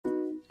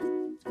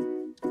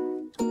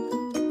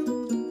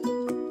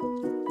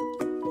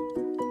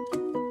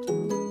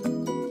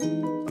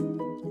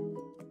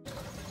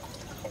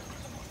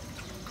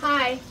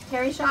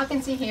Terry Shaw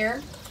can see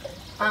here.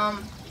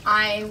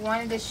 I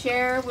wanted to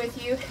share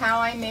with you how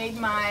I made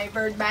my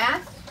bird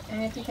bath,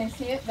 and if you can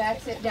see it,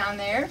 that's it down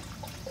there.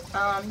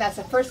 That's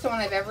the first one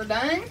I've ever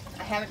done.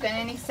 I haven't done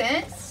any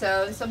since,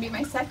 so this will be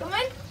my second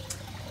one.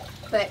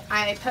 But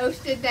I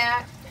posted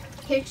that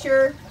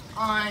picture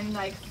on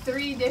like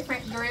 3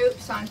 different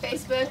groups on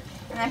Facebook,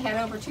 and I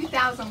had over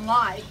 2,000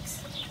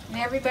 likes, and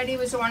everybody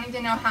was wanting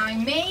to know how I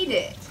made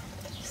it.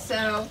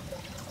 So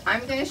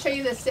I'm going to show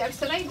you the steps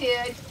that I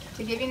did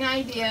to give you an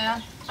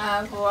idea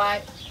of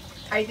what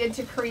I did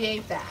to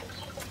create that.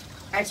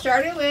 I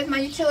started with my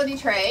utility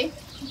tray,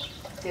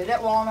 did it at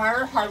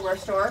Walmart or hardware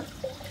store.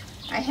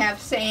 I have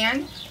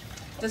sand,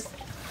 just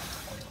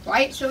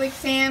white silic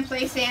sand,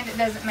 play sand, it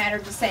doesn't matter,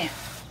 the sand.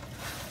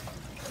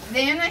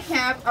 Then I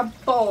have a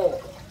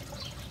bowl,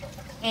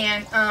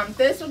 and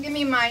this will give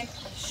me my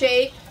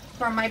shape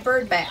for my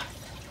bird bath.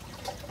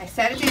 I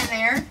set it in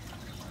there,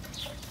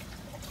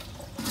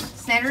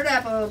 center it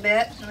up a little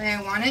bit the way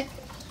I want it.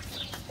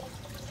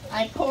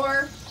 I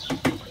pour,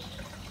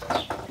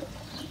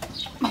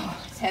 oh,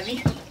 it's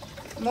heavy,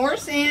 more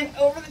sand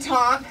over the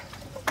top.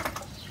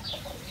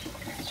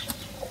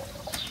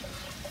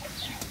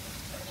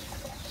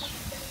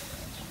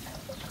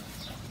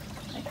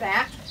 Like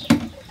that.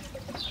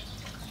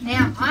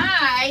 Now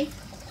I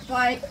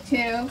like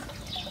to,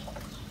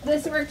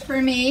 this worked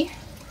for me.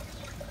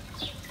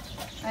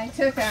 I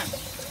took a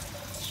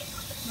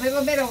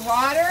little bit of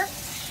water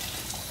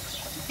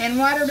and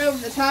watered over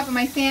the top of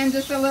my sand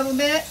just a little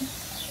bit.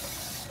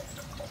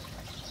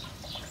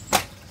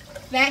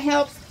 That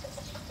helps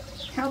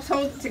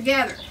hold it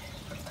together.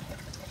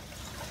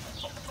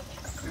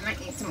 I might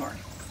need some more.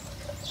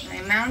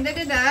 I mounded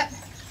it up.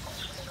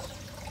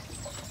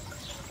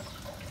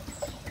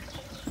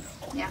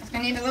 Yeah, it's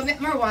going to need a little bit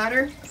more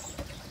water.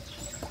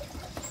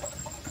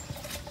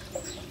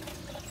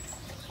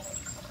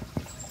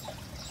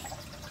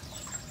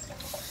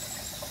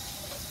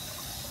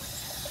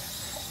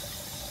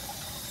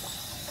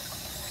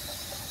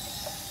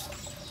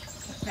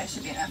 That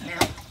should be enough now.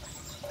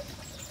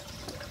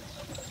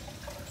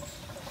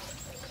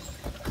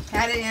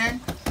 Pat it in.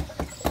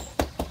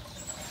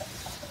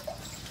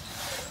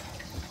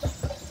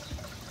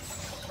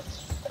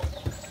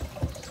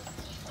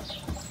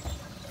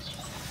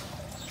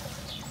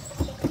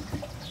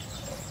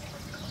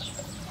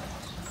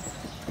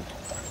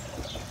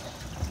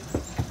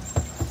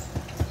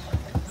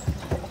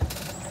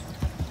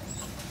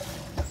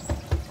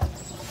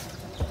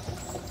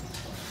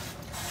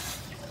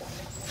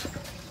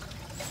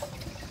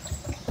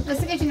 This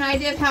will get you an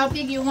idea of how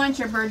big you want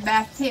your bird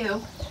bath too.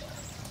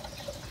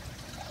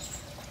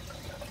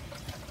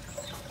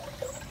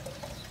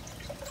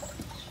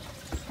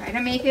 Try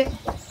to make it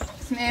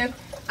smooth.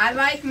 I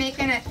like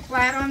making it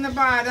flat on the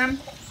bottom.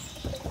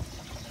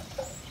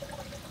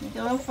 Make it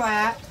a little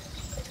flat.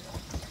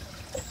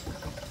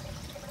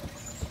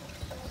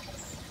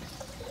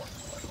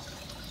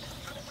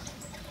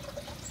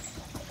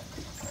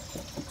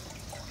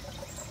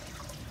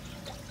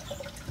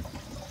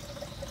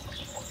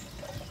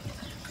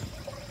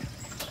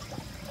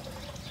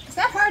 It's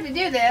not hard to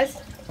do this.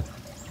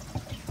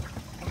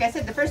 Like I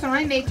said, the first one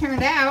I made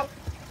turned out,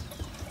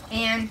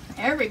 and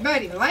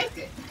everybody liked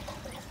it.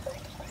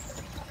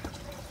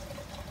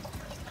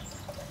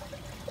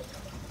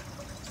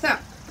 So,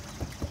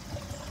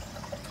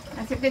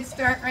 that's a good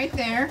start right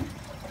there.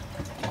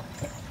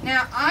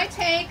 Now I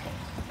take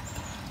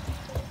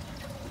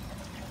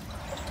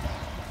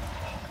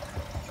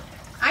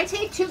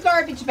two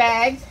garbage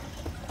bags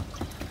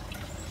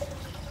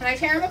and I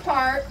tear them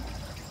apart.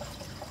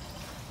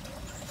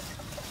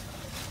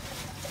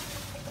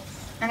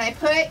 And I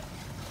put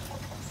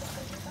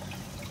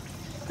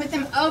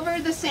them over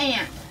the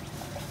sand,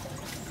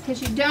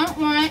 because you don't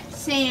want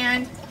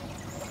sand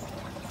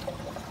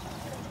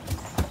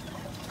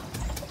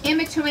in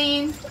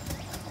between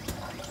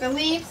the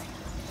leaves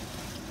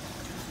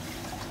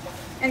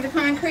and the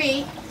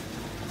concrete.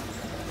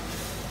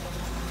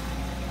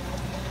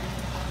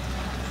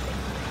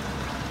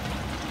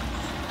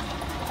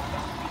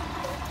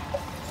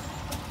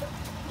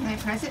 And I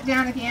press it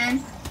down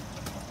again.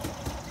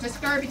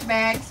 Just garbage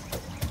bags.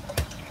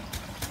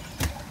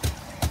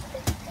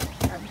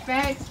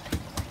 Bags.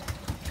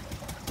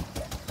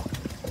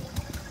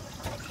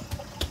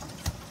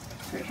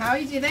 So how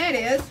easy that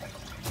is.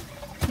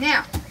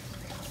 Now,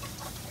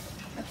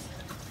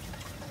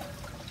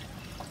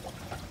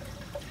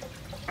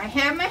 I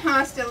have my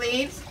Hosta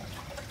leaves,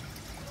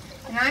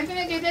 and I'm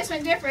going to do this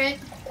one different.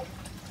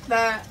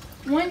 The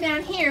one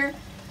down here,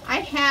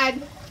 I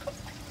had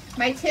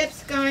my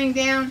tips going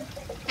down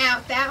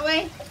out that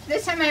way.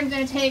 This time I'm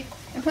going to take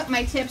and put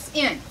my tips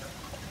in.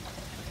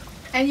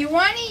 And you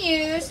want to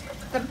use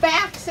the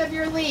backs of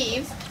your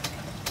leaves,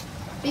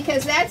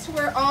 because that's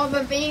where all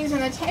the veins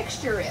and the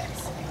texture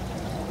is.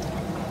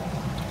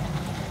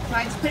 So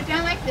I just put it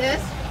down like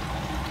this.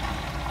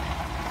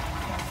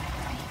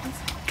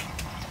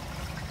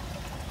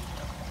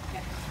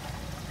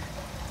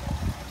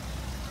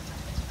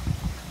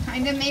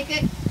 Kind of make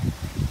it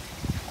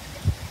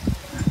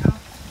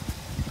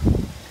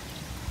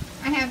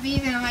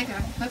like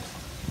a,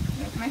 oops,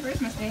 that's my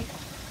first mistake.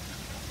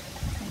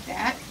 Like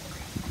that.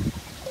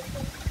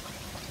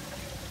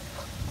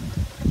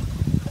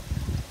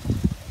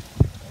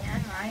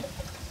 And like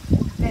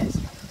this.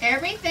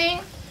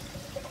 Everything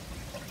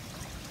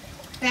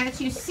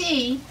that you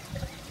see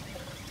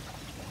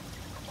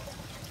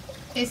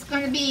is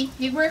going to be,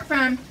 you work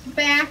from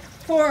back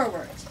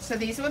forwards. So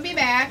these will be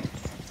back,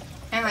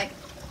 and like,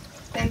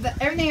 then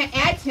everything I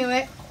add to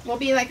it will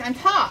be like on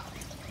top.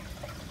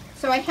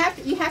 So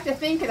you have to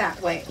think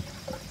that way.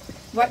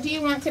 What do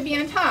you want to be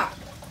on top?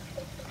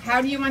 How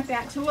do you want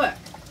that to look?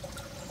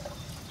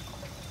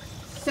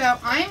 So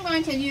I'm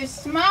going to use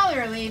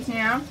smaller leaves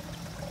now,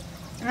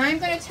 and I'm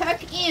going to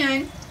tuck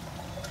in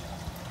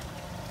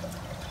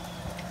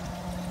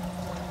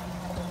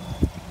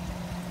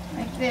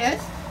like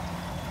this,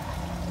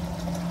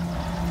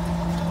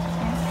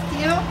 and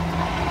still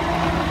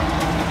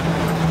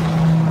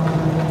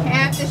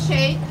have the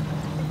shape.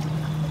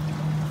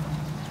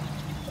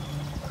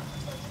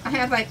 I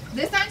have like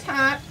this on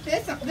top,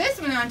 this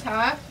one on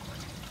top,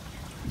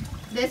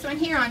 this one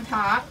here on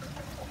top,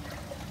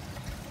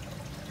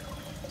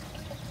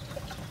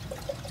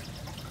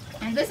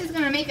 and this is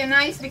going to make it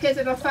nice because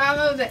it'll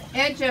follow the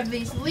edge of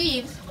these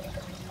leaves.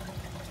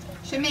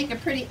 Should make a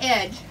pretty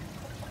edge.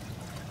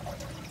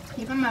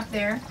 Keep them up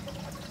there.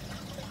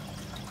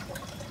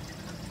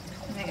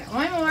 And I got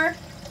one more.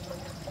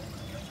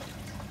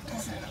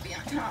 This one will be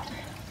on top.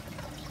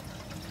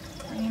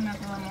 Bring him up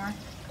a little more.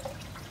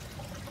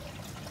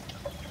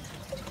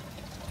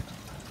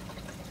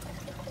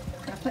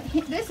 I'll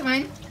put this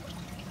one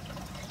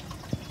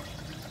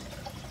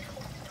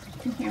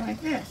in here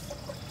like this.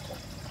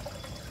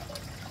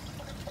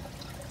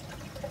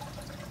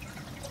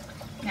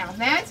 Now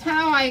that's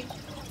how I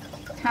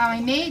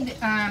made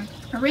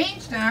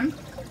arranged them.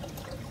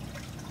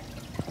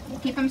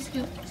 Keep them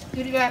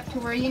scooted up to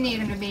where you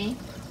need them to be.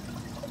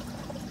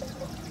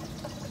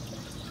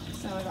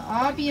 So it'll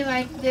all be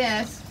like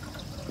this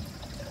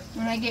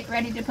when I get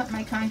ready to put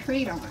my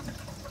concrete on.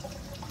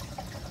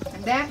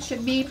 And that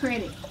should be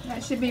pretty.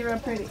 That should be real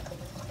pretty.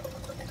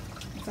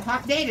 It's a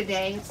hot day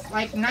today. It's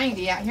like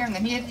 90 out here and the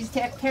humidity's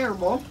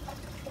terrible.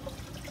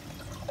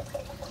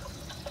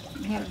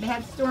 We had a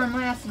bad storm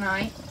last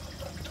night.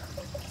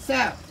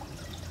 So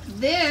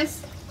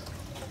this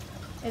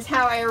is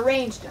how I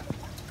arranged them.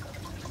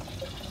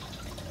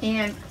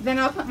 And then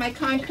I'll put my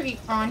concrete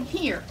on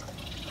here.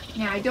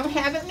 Now I don't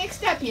have it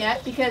mixed up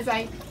yet because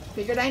I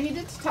figured I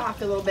needed to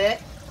talk a little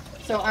bit.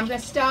 So I'm going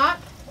to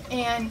stop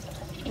and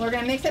we're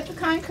going to mix up the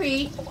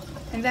concrete,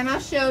 and then I'll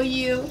show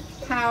you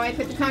how I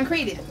put the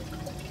concrete in.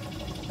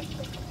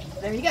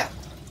 There you go.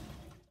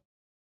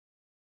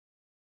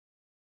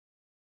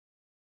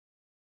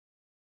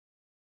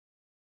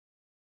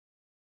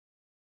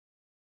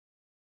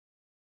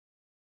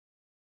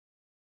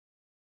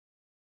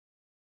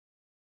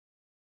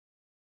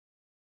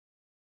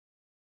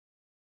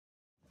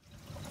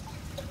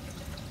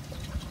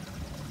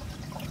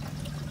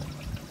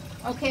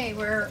 Okay,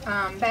 we're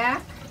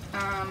back.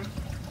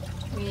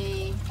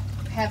 We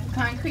have the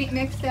concrete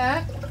mixed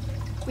up.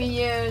 We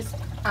use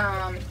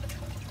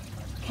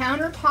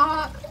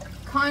Countertop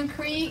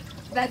Concrete.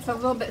 That's a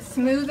little bit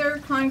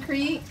smoother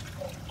concrete.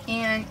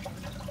 And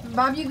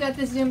Bob, you got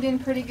this zoomed in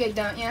pretty good,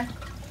 don't you?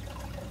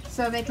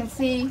 So they can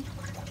see.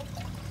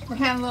 We're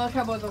having a little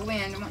trouble with the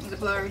wind. I'm wanting to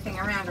blow everything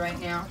around right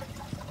now.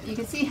 You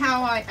can see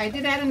how I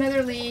did add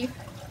another leaf,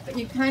 but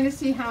you kind of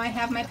see how I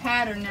have my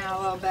pattern now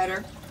a little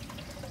better.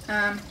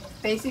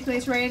 Basically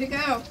it's ready to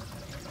go.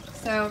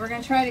 So we're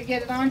going to try to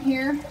get it on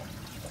here.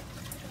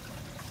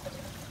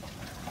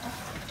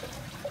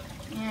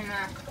 And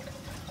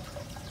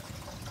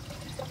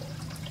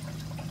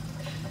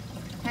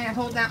kind of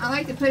hold down. I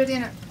like to put it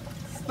in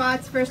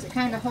spots first to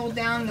kind of hold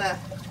down the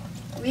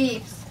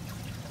leaves.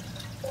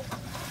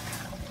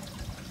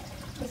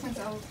 This one's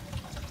old.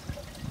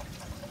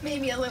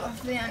 Maybe a little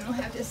thin, we'll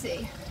have to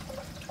see.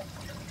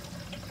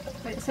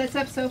 But it sets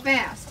up so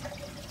fast.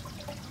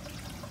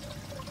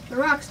 The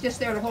rock's just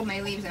there to hold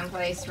my leaves in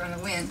place from the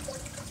wind.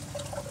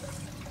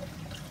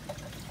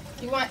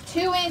 You want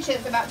 2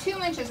 inches, about 2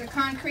 inches of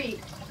concrete.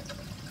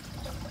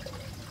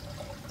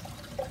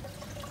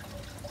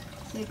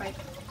 See if I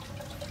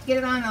get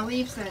it on the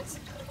leaves that's,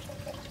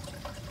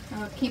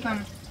 I'll keep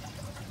them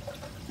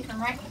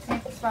right in the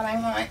same spot I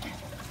want.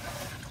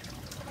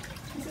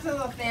 This is a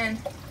little thin,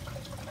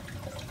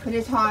 but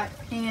it's hot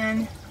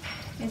and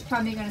it's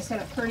probably going to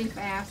set up pretty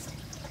fast.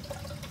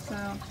 So,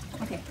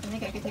 okay, I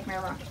think I can take my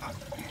rock off.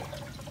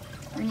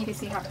 And you can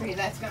see how pretty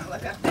that's going to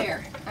look up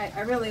there.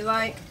 I really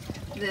like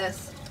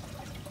this,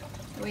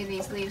 the way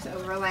these leaves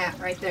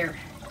overlap right there.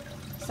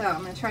 So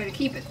I'm going to try to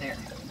keep it there,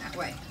 that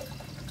way.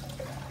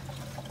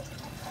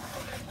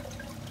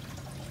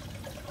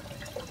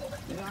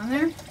 Put it on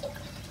there.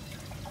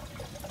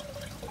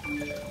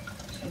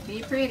 Should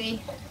be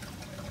pretty.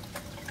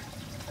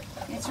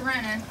 It's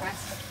running.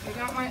 We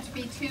don't want it to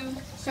be too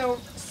so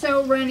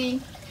runny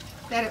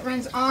that it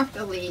runs off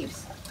the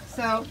leaves.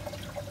 So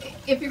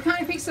if your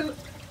concrete's a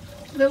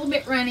little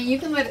bit runny, you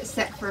can let it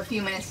set for a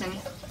few minutes and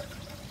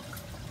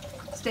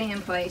stay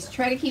in place.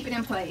 Try to keep it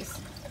in place.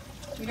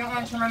 You don't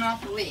want it to run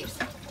off the leaves.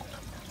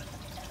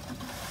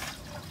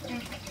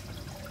 And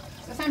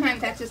so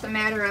sometimes that's just a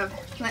matter of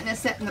letting it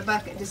sit in the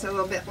bucket just a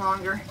little bit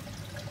longer.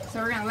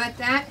 So we're going to let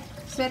that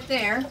sit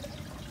there,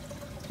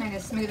 kind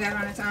of smooth out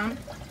on its own.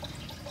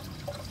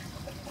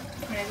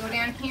 I'm going to go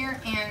down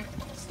here and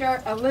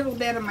start a little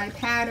bit of my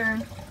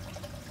pattern.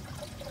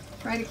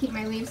 Try to keep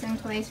my leaves in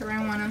place where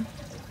I want them.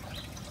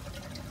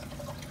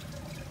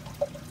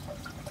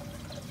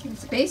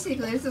 So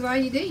basically, this is all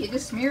you do. You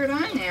just smear it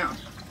on now.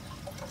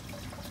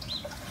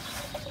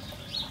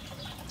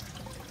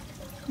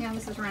 Now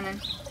this is running,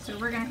 so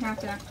we're going to have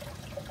to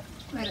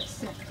let it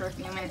sit for a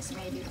few minutes,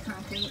 maybe, the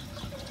concrete.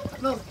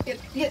 We'll get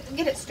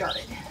it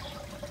started.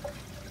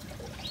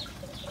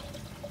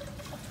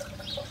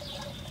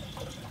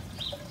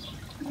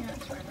 Yeah,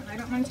 it's running. I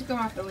don't want it to go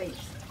off the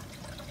leaves.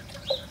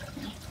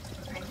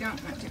 I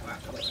don't want it to go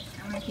off the leaves.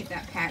 I'm going to keep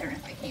that pattern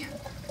if I can.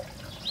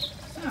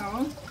 So,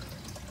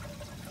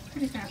 I'm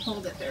just going to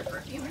hold it there for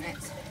a few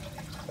minutes.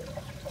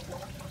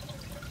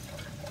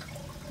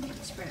 Maybe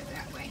spread it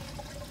that way.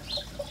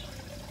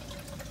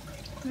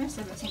 The rest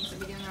of it seems to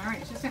be doing alright.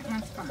 It's just that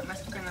one spot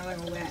must have been a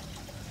little wet.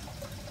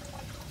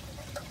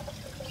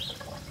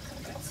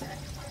 That's it.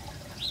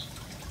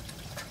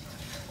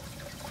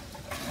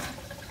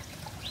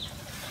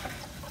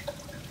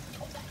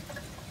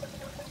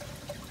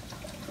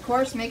 Of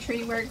course, make sure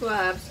you wear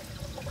gloves.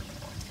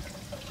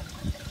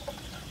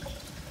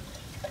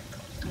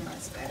 Oh,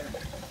 that's better.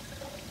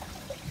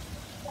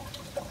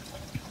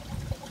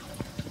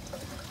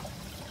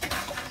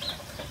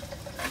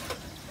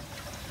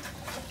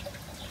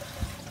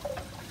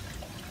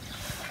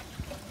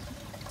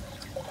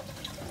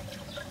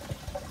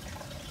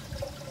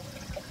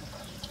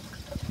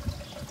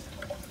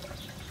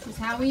 This is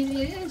how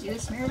easy it is. You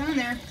just smear it on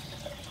there.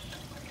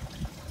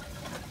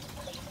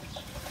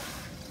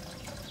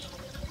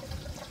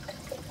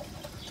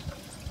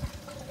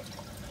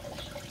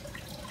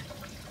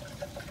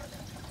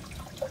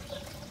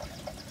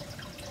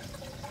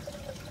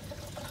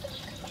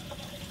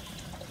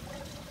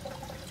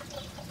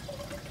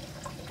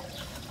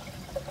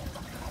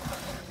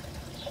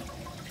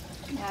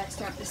 Now it's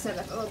starting to set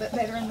up a little bit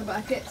better in the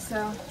bucket,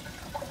 so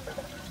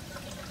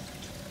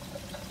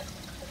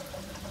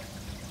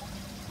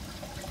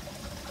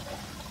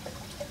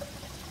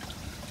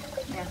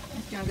yeah,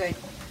 it's doing good.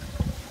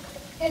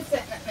 It's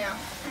setting up now.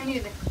 I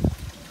knew the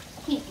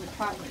heat would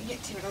probably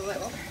get to it a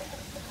little.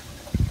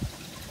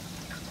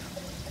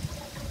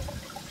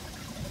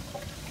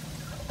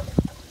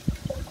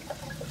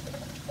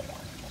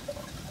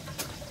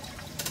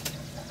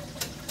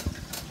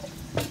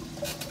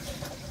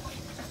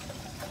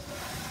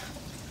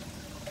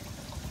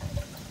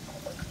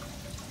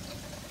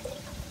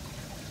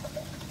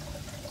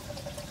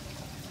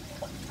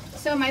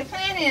 So my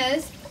plan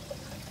is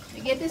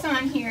to get this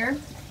on here.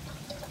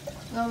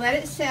 We'll let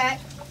it set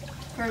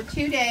for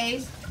 2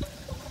 days,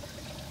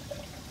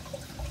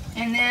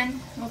 and then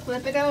we'll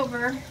flip it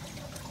over,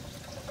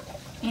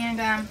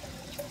 and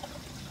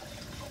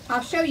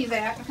I'll show you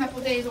that in a couple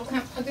of days. I'll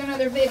do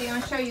another video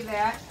and show you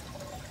that.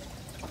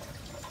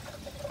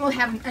 We'll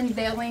have an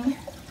unveiling.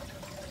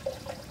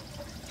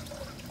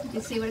 You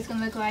can see what it's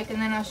going to look like,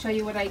 and then I'll show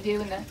you what I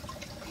do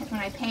when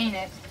I paint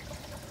it.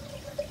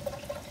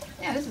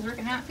 Yeah, this is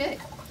working out good.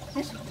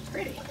 This is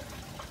pretty.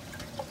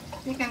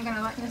 I think I'm going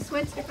to let the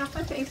sweat stick off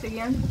my face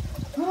again.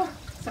 Oh,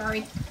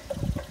 sorry.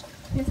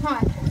 It's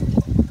hot.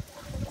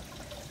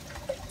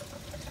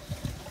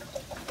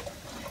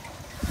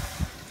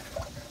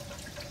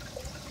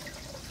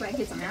 Sweat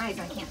gets in my eyes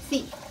and I can't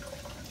see.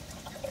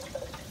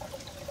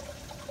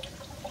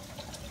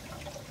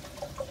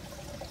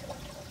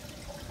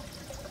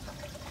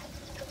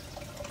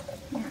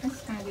 Yeah, this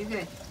is going to do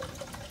good.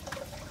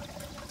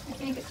 I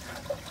think it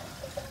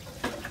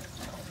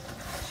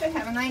should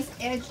have a nice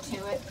edge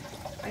to it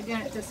by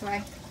doing it this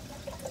way.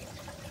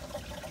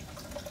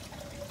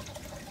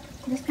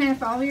 Just kind of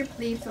follow your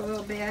leaves a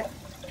little bit.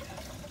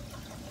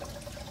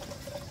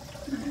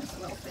 That's a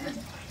little thin.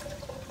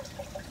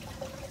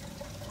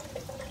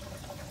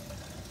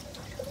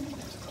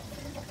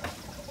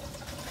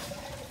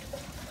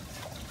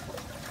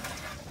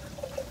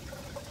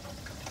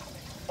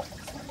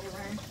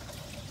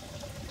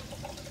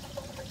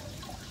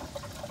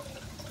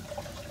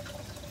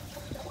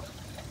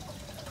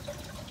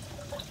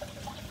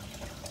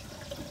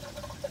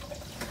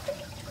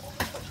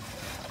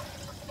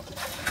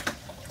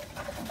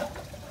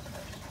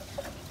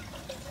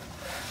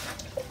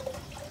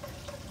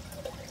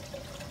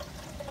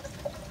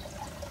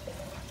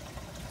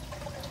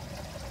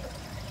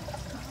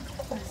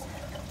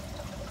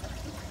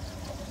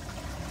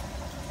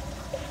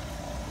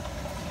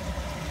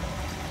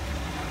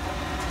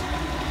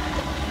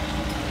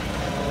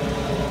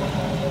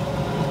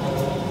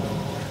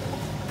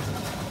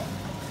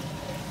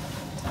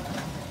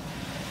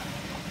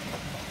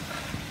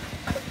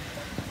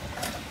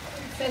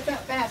 Sets up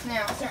fast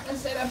now. It's starting to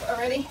set up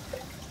already.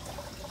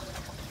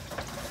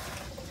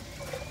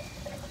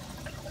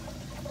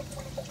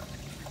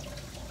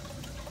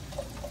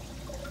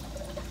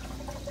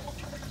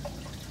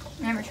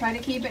 Try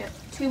to keep it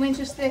 2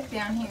 inches thick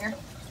down here.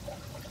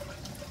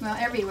 Well,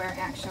 everywhere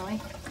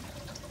actually.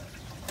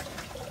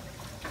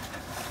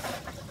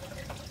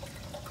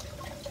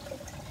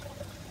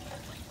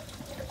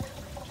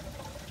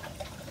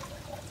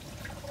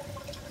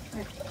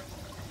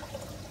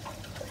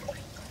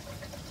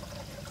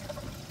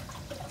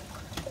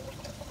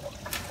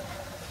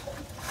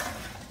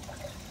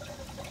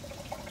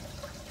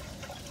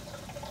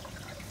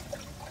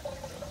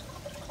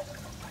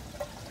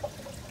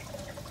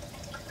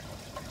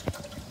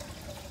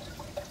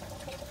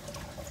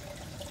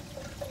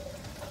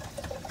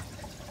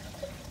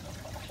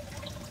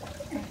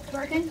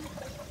 Working.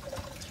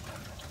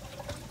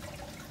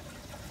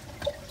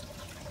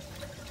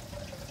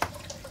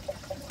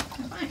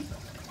 Fine.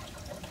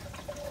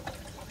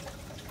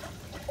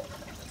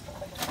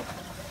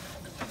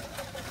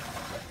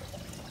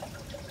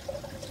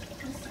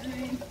 This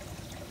side.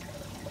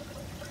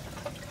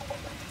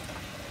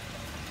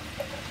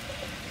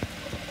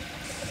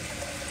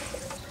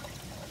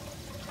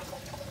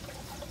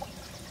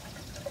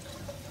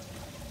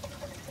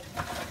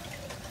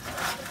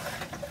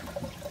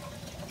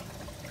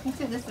 I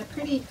said this is a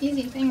pretty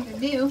easy thing to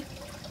do.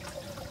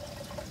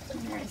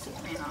 There, I see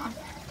it ran off.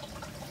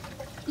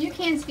 You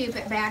can scoop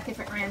it back if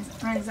it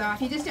runs off.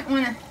 You just don't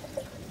want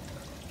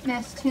to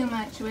mess too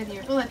much with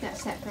your. We'll let that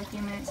set for a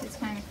few minutes. It's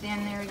kind of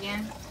thin there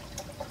again.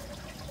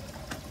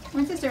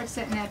 Once it starts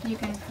setting up, you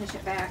can push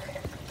it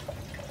back.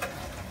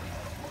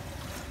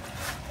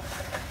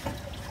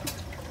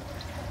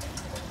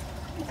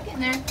 It's getting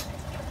there.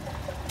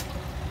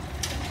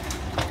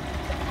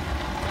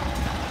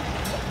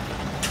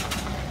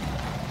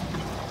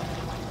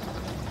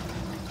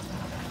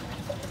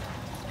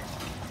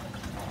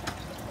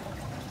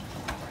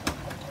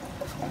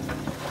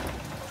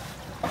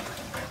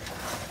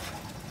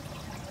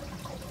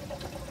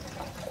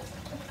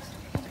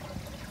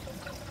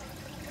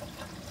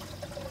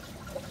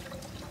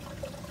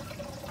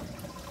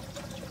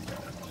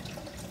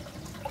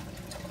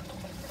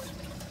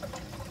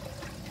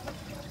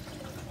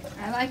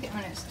 I like it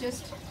when it's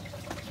just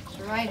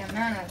the right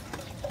amount of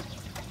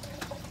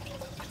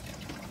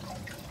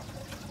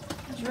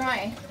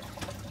dry,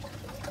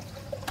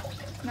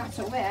 not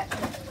so wet.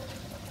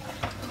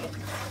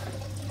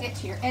 Get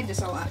to your edges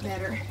a lot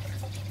better.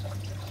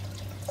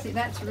 See,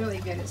 that's really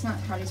good. It's not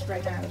hardly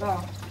spread out at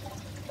all.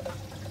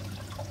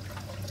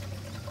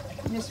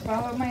 Just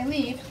follow my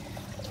lead.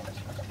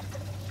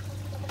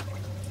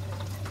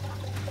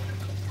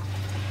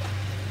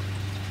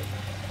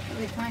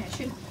 Really fine. It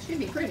should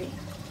be pretty.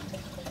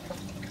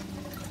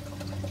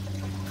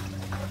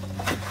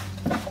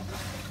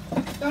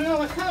 Don't know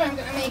what color I'm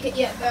going to make it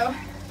yet, though.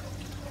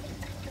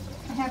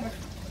 I have a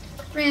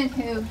friend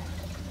who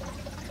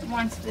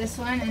wants this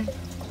one, and I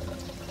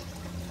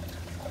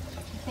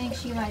think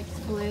she likes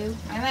blue.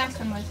 My last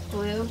one was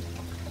blue.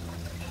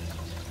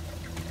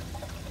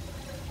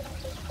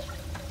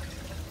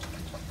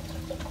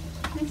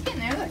 It's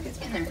getting there. Look, it's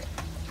getting there.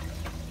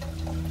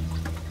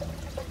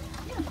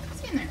 Yeah,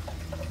 it's getting there.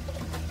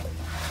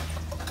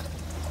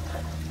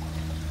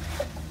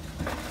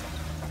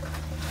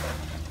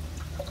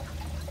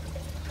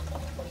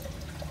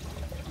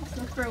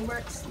 Where it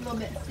works a little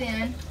bit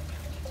thin.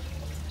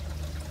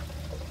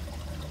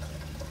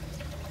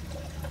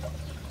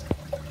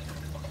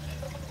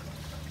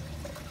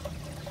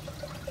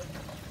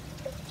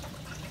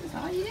 This is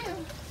all you do.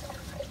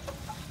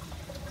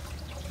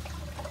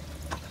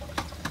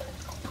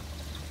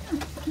 Oh,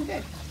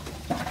 good.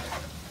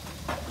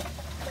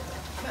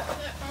 About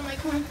that on my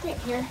concrete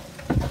here.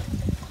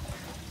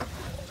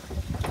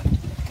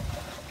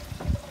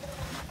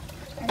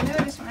 I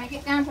notice when I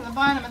get down to the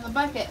bottom of the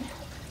bucket,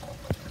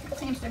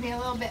 seems to be a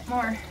little bit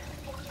more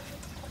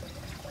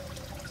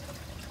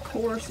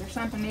coarse or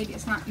something. Maybe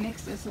it's not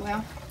mixed as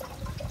well.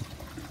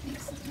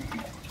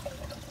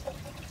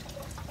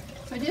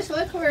 So just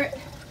look where it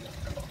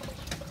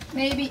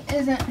maybe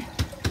isn't,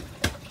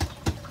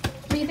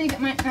 where you think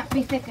it might not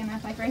be thick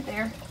enough, like right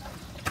there.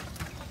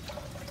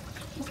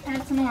 Just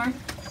add some more.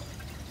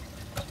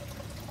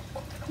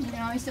 You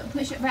can always still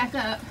push it back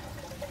up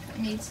if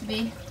it needs to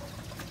be.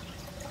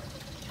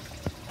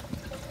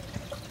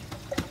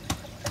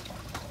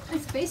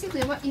 That's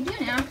basically what you do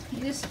now.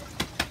 You just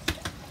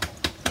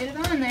get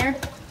it on there,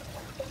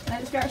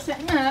 let it start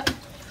setting up.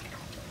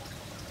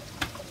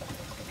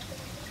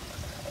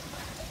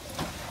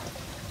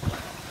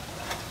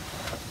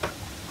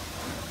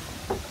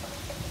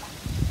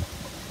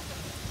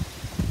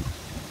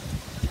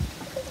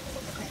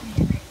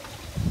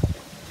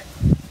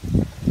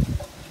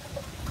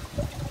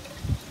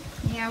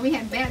 Yeah, we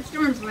had bad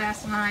storms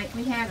last night.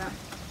 We had a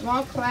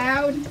wall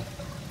cloud.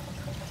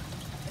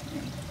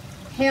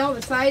 Hail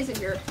the size of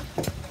your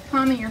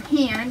palm of your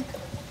hand.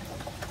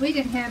 We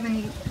didn't have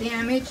any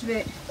damage,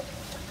 but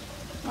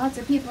lots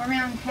of people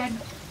around had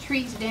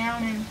trees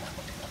down, and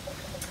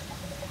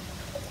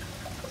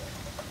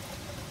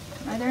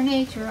Mother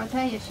Nature, I'll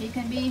tell you, she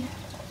can be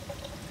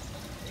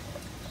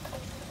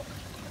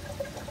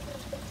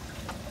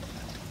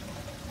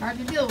hard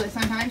to deal with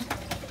sometimes.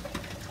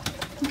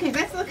 Okay,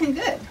 that's looking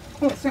good.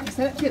 Oh, it's starting to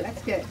set up too.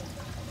 That's good.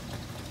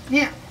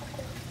 Now,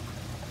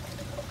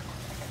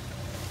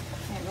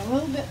 I have a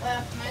little bit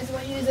left. Might as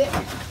well use it.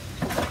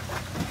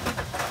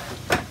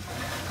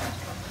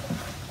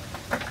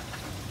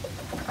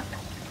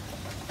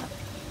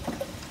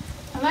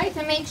 I like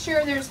to make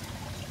sure there's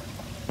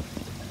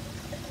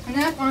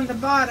enough on the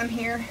bottom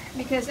here,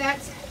 because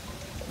that's,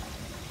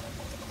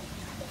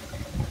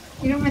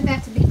 you don't want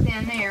that to be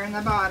thin there in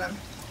the bottom,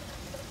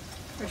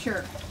 for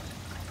sure.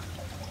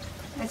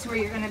 That's where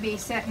you're going to be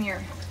setting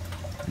your,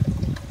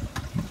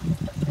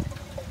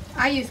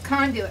 I use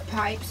conduit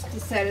pipes to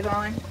set it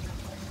on.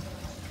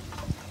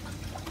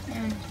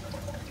 And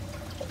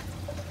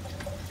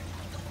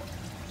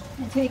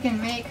I take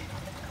and make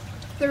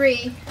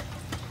 3,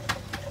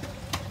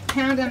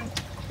 pound them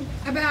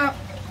about,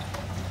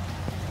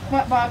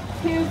 what, Bob,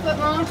 2 foot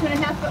long,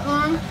 2.5 foot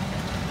long,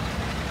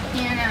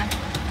 and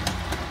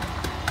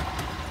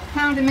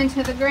pound them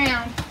into the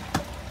ground,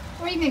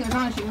 or you can go as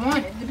long as you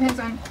want. It depends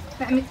on,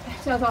 that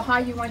tells how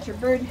high you want your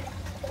bird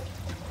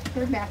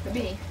bath to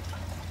be.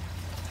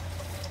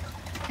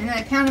 And then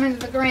I pound them into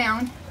the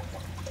ground,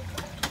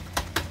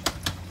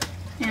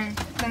 and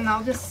then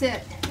they'll just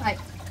sit like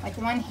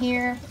one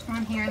here,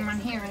 and one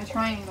here in a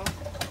triangle.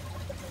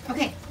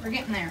 Okay, we're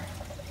getting there.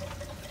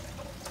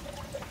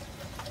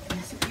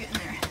 Yes, we're getting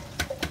there.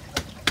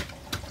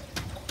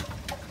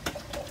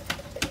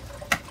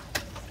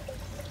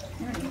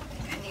 I don't even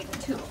think I need a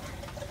tool.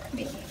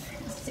 Maybe.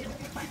 Let's see if we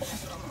can find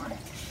this a little more.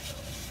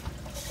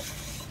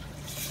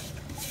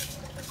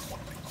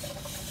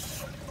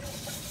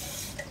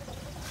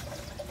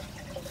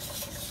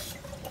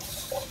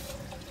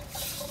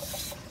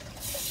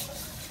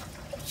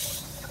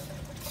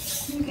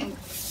 You can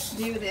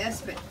do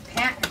this, but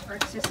patent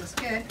works just as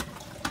good.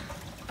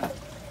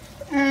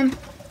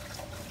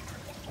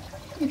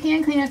 You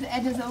can clean up the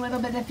edges a little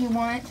bit if you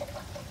want.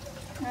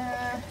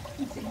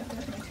 Let's see,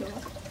 where's my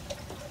tool?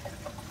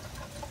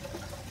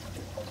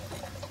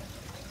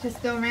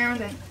 Just go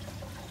around and,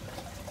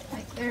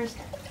 like, there's,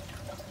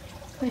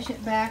 push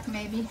it back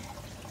maybe,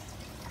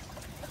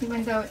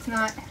 even though it's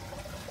not.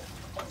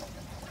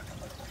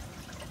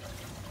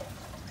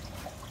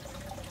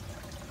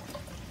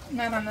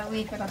 Not on the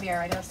leaf, it'll be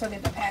alright. I'll still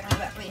get the pattern of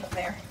that leaf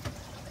there.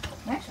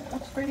 Actually, it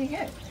looks pretty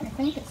good. I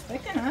think it's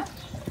thick enough.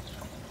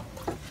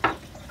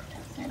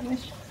 I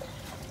wish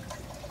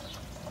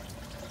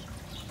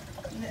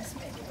this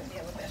maybe would be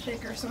a little bit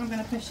thicker, so I'm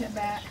going to push it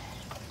back.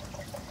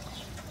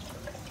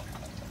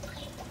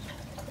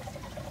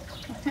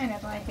 I kind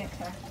of like it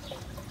to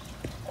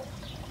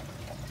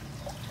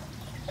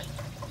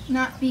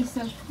not be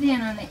so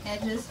thin on the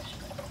edges.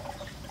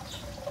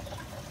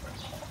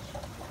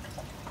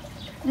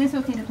 And it's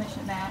okay to push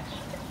it back.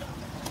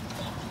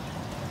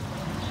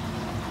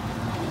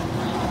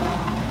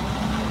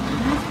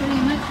 And that's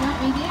pretty much what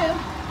we do.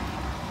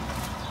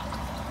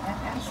 Let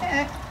that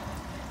set.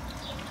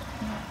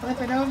 Flip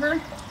it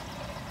over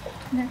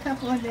in a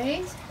couple of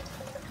days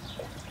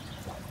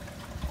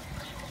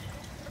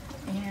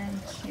and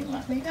see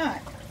what we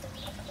got.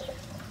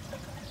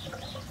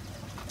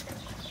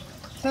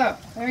 So,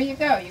 there you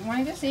go. You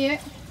wanted to see it.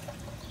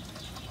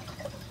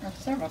 Or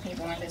several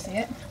people wanted to see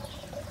it.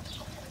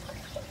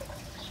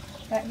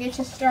 That gets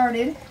you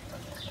started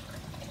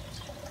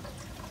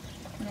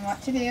on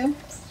what to do.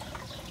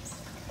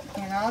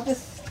 And I'll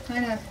just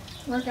kind of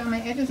work on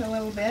my edges a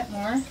little bit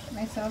more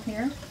myself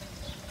here.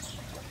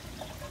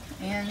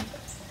 And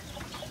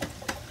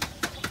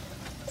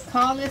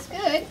call this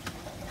good.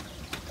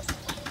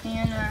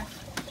 And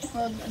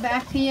we'll get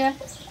back to you.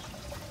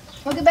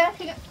 We'll get back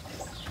to you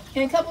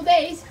in a couple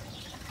days.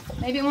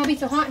 Maybe it won't be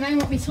so hot and I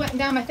won't be sweating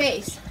down my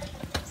face.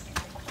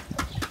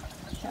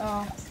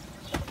 So,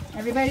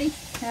 everybody,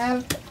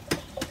 have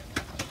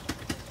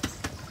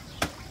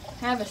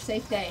a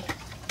safe day.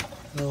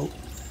 No.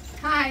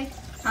 Hi,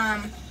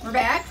 we're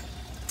back.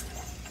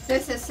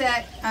 This is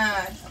set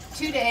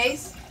 2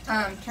 days,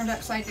 turned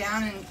upside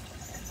down and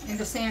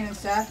into sand and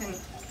stuff,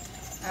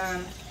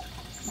 and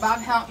Bob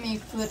helped me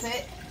flip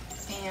it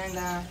and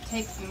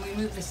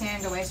remove the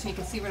sand away so you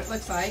can see what it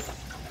looks like.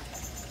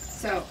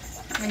 So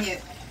when you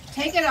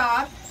take it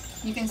off,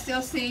 you can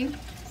still see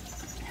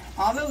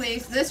all the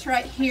leaves. This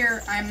right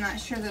here, I'm not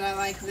sure that I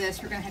like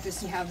this. We're going to have to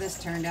see how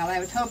this turned out. I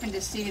was hoping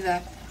to see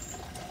the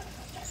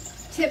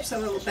tips a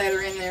little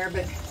better in there,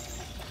 but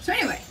so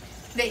anyway,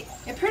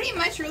 it pretty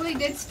much really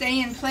did stay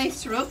in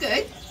place real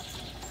good.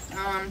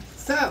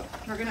 So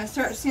we're going to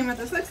start seeing what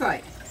this looks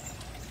like.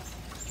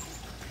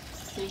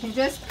 So you can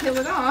just peel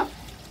it off.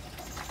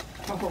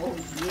 Oh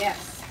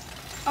yes,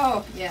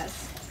 oh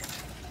yes,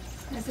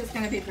 this is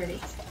going to be pretty.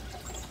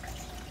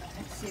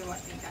 Let's see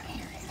what we got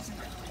here. Here's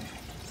another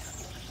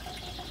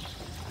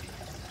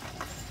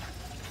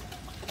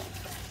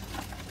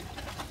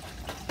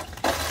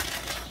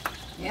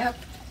one. Yep,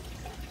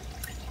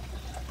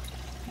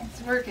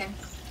 it's working.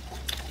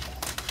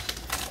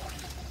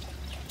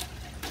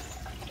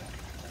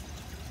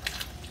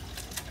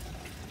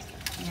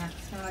 Yeah,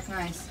 it's gonna look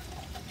nice.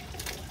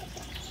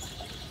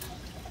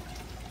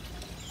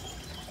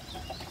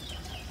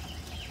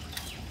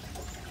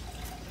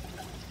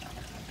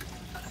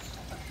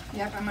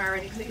 Yep, I'm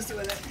already pleased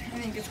with it. I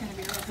think it's going to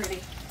be real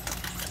pretty.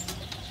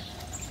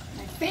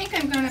 I think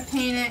I'm going to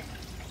paint it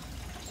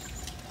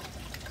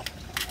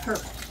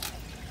purple.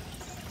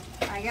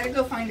 I got to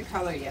go find a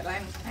color yet.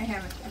 I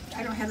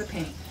don't have a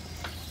paint.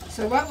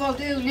 So what we'll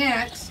do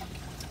next,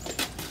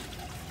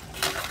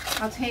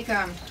 I'll take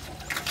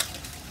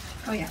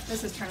oh yeah,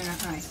 this is turning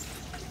out nice.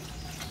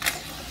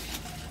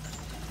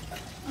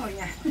 Oh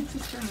yeah, this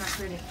is turning out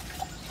pretty.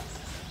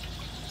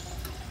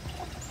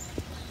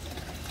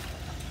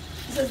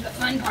 This is the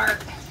fun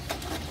part.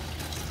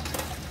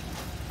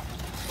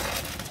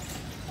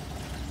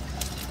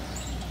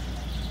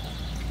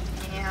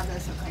 Yeah,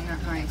 this will clean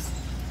up nice.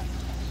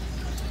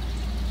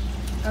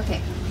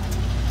 Okay.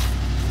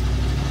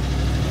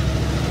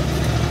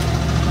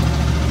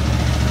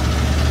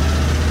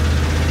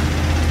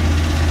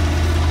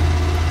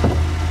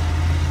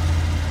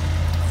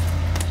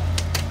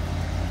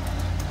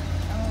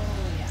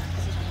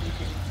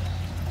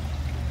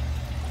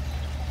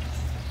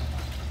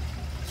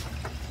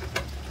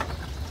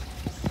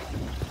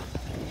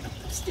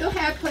 Still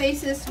have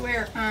places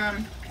where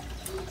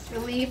the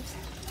leaves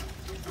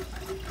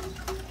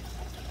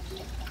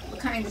will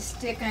kind of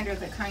stick under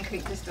the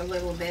concrete just a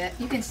little bit.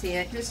 You can see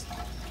it. Just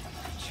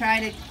try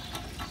to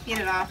get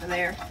it off of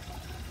there.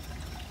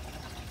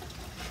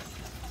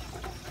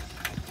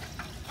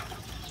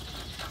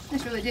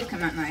 This really did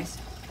come out nice.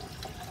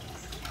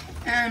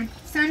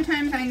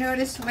 Sometimes I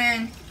notice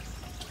when,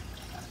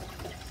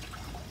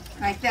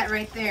 like that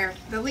right there,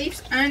 the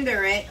leaf's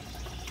under it,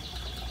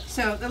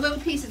 so the little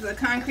pieces of the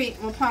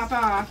concrete will pop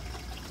off,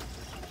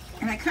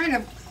 and I kind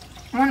of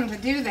want them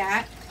to do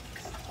that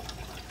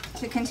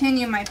to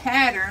continue my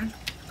pattern,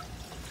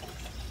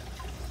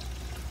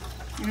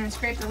 and then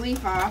scrape the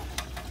leaf off,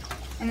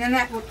 and then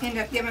that will end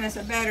up giving us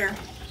a better,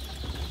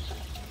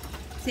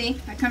 see,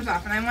 that comes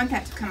off, and I want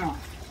that to come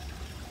off.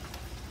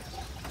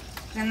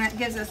 Then that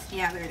gives us,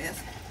 yeah, there it is.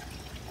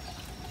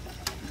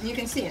 And you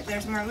can see it,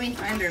 there's more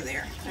leaf under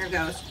there. There it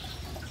goes.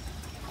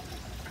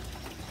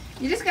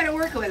 You just got to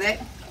work with it.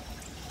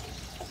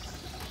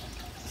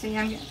 See,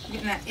 I'm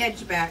getting that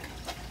edge back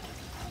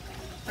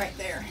right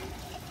there.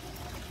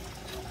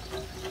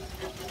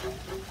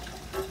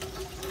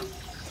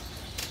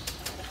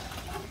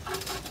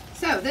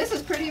 So this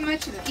is pretty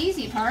much the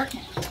easy part.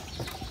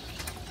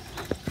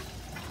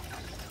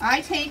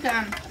 I take,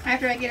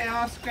 after I get it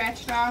all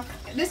scratched off,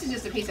 this is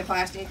just a piece of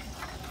plastic.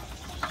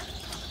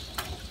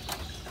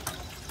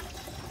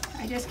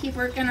 I just keep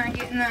working on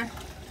getting the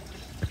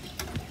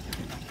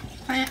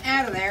plant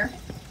out of there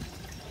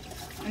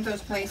in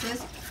those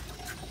places.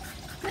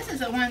 This is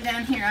the one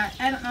down here.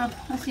 I don't know.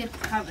 Let's see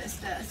how this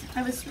does.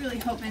 I was really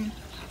hoping.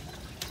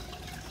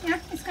 Yeah,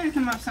 it's going to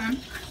come off some.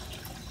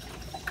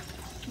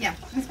 Yeah,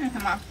 it's going to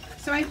come off.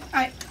 So I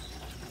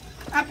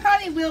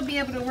probably will be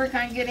able to work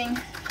on getting.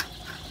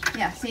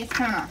 Yeah, see, it's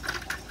coming off.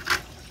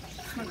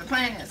 What the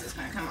plan is, it's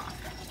going to come off.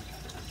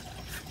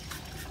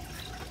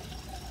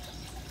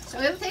 So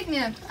it'll take me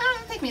a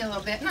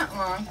little bit, not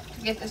long,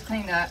 to get this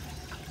cleaned up.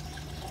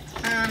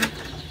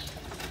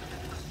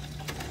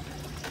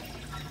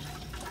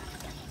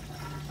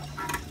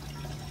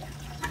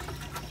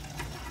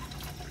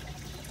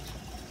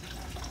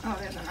 Oh,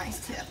 there's a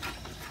nice tip.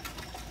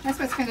 That's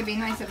what's going to be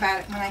nice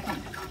about it when I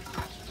can,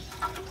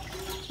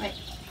 like,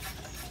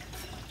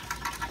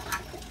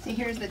 see,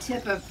 here's the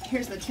tip of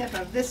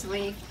this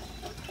leaf.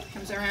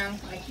 Comes around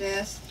like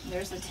this.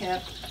 There's the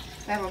tip.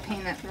 That will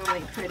paint it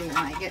really pretty when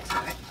I get to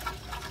it.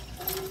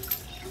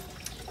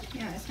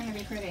 Yeah, it's going to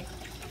be pretty.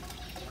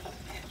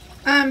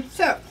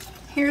 So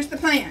here's the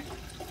plan.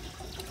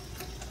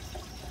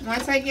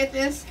 Once I get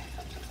this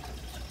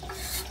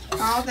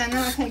all done,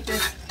 then I'll take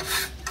this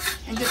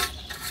and just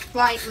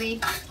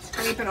lightly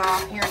scrape it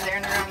off here and there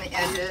and around the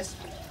edges.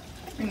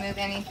 Remove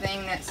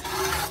anything that's,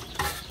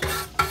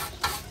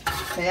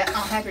 I don't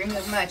have to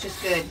remove much.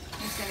 It's good.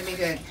 It's going to be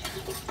good.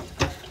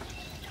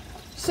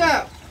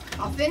 So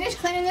I'll finish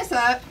cleaning this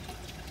up.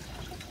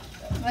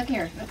 Look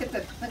here. Look at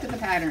the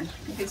pattern.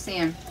 You can see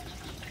them.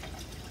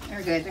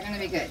 They're good. They're going to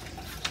be good.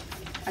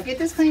 I'll get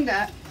this cleaned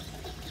up.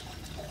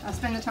 I'll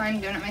spend the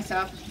time doing it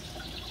myself,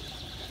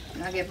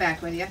 and I'll get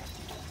back with you.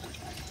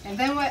 And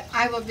then what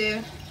I will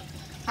do,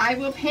 I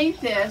will paint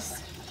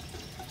this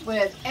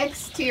with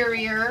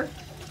exterior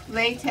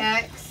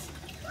latex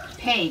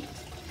paint.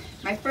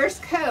 My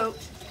first coat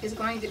is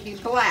going to be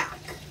black,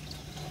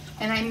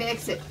 and I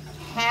mix it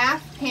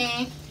half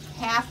paint,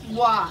 half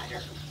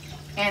water.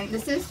 And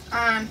this is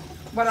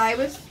what I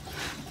was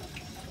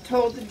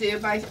told to do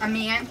by a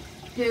man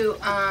who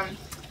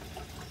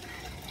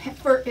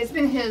it's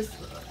been his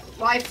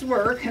life's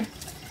work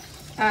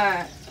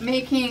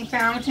making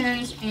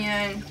fountains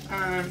and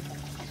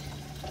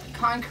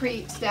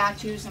concrete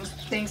statues and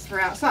things for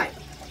outside.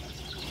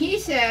 He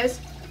says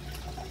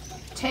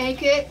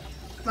take it,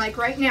 like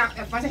right now,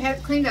 once I have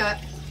it cleaned up,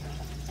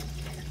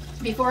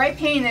 before I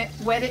paint it,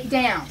 wet it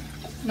down.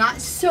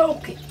 Not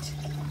soak it,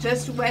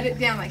 just wet it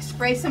down, like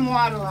spray some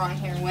water on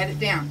here and wet it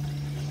down.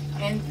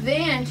 And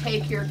then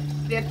take your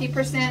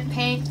 50%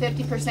 paint,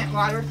 50%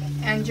 water,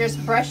 and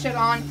just brush it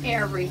on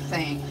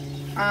everything.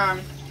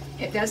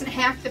 It doesn't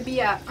have to be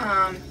a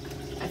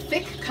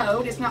thick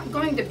coat. It's not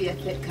going to be a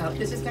thick coat.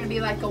 This is going to be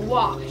like a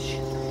wash.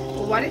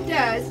 But what it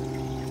does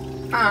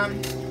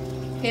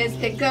is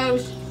it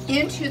goes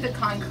into the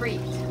concrete.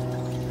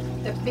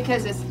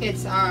 Because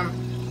it's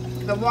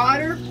the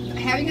water,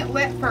 having it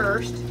wet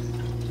first,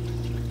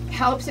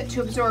 helps it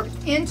to absorb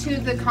into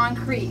the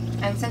concrete.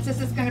 And since this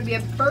is going to be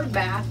a bird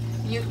bath,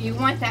 you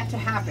want that to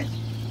happen.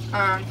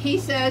 He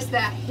says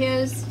that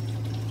his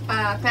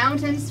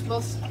fountains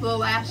will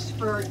last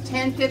for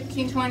 10,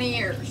 15, 20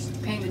 years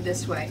painted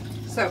this way.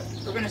 So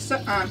we're going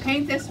to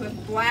paint this with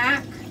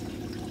black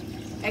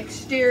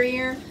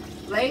exterior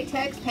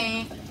latex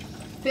paint,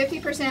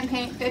 50%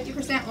 paint,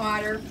 50%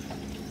 water,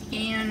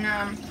 and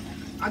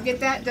I'll get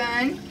that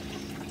done,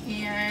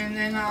 and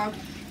then I'll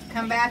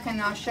come back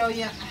and I'll show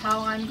you how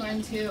I'm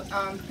going to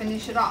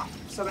finish it off.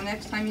 So the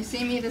next time you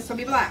see me, this will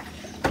be black.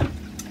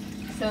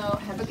 So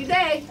have a good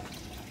day.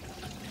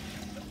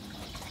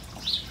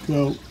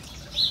 So,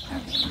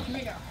 okay, here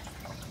we go.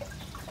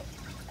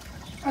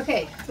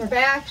 Okay, we're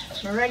back.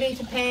 We're ready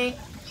to paint.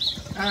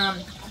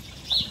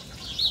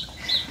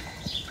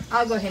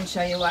 I'll go ahead and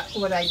show you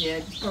what I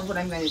did, or what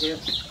I'm going to do.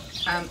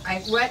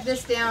 I wet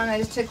this down. I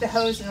just took the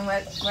hose and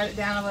wet it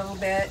down a little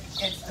bit.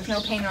 There's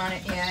no paint on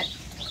it yet.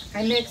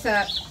 I mix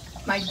up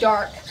my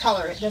dark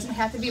color. It doesn't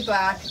have to be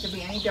black. It could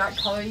be any dark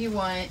color you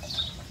want,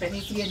 but it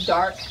needs to be a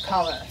dark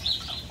color.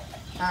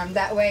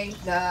 That way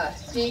the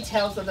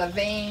details of the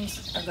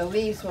veins of the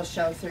leaves will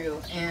show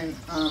through. And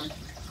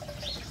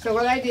so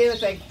what I do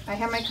is I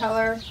have my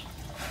color,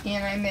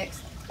 and I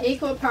mix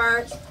equal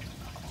parts,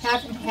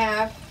 half and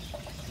half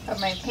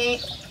of my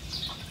paint,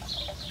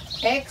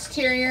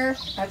 exterior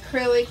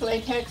acrylic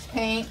latex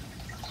paint,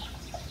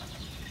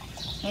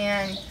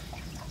 and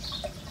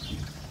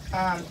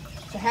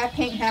so half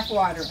paint, half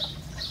water.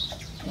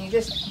 And you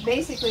just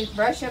basically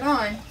brush it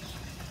on.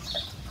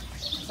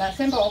 It's that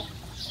simple.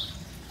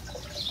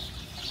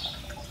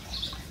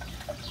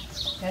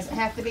 Doesn't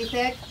have to be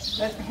thick,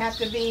 doesn't have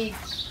to be,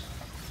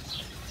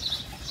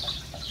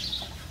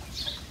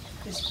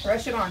 just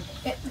brush it on.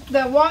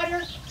 The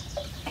water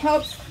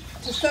helps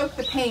to soak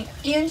the paint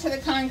into the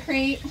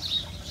concrete,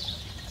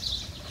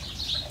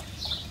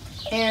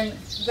 and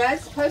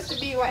that's supposed to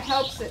be what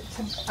helps it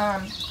to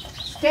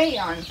stay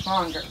on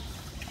longer.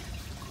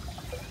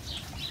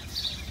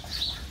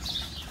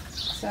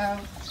 So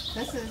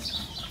this is,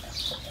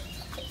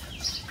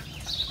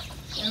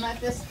 and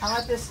I'll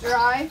let this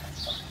dry.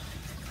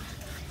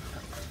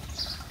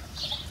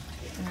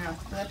 And I'll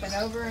flip it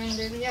over and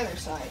do the other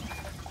side.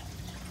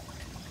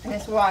 And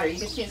it's water. You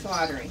can see it's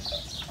watery.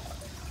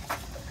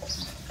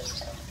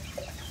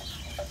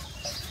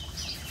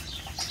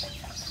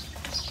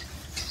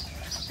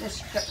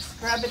 Just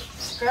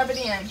scrub it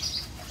in.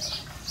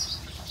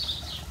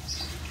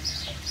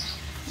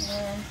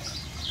 And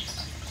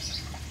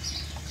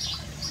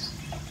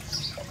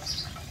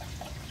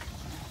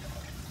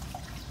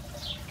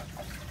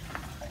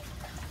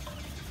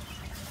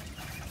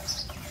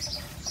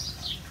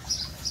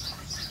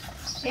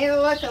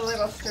it'll look a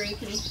little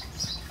streaky,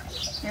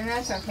 and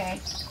that's okay.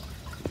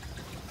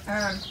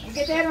 You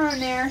get that on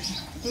there,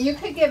 and you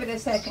could give it a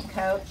second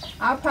coat.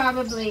 I'll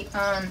probably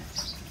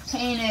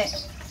paint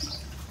it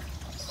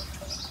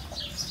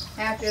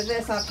after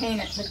this. I'll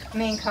paint it the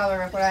main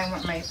color of what I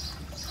want my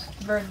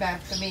bird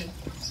bath to be.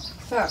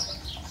 So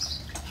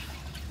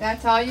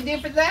that's all you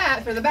do for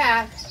that, for the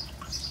back.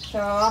 So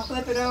I'll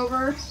flip it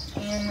over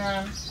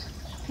and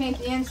paint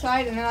the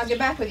inside, and then I'll get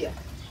back with you.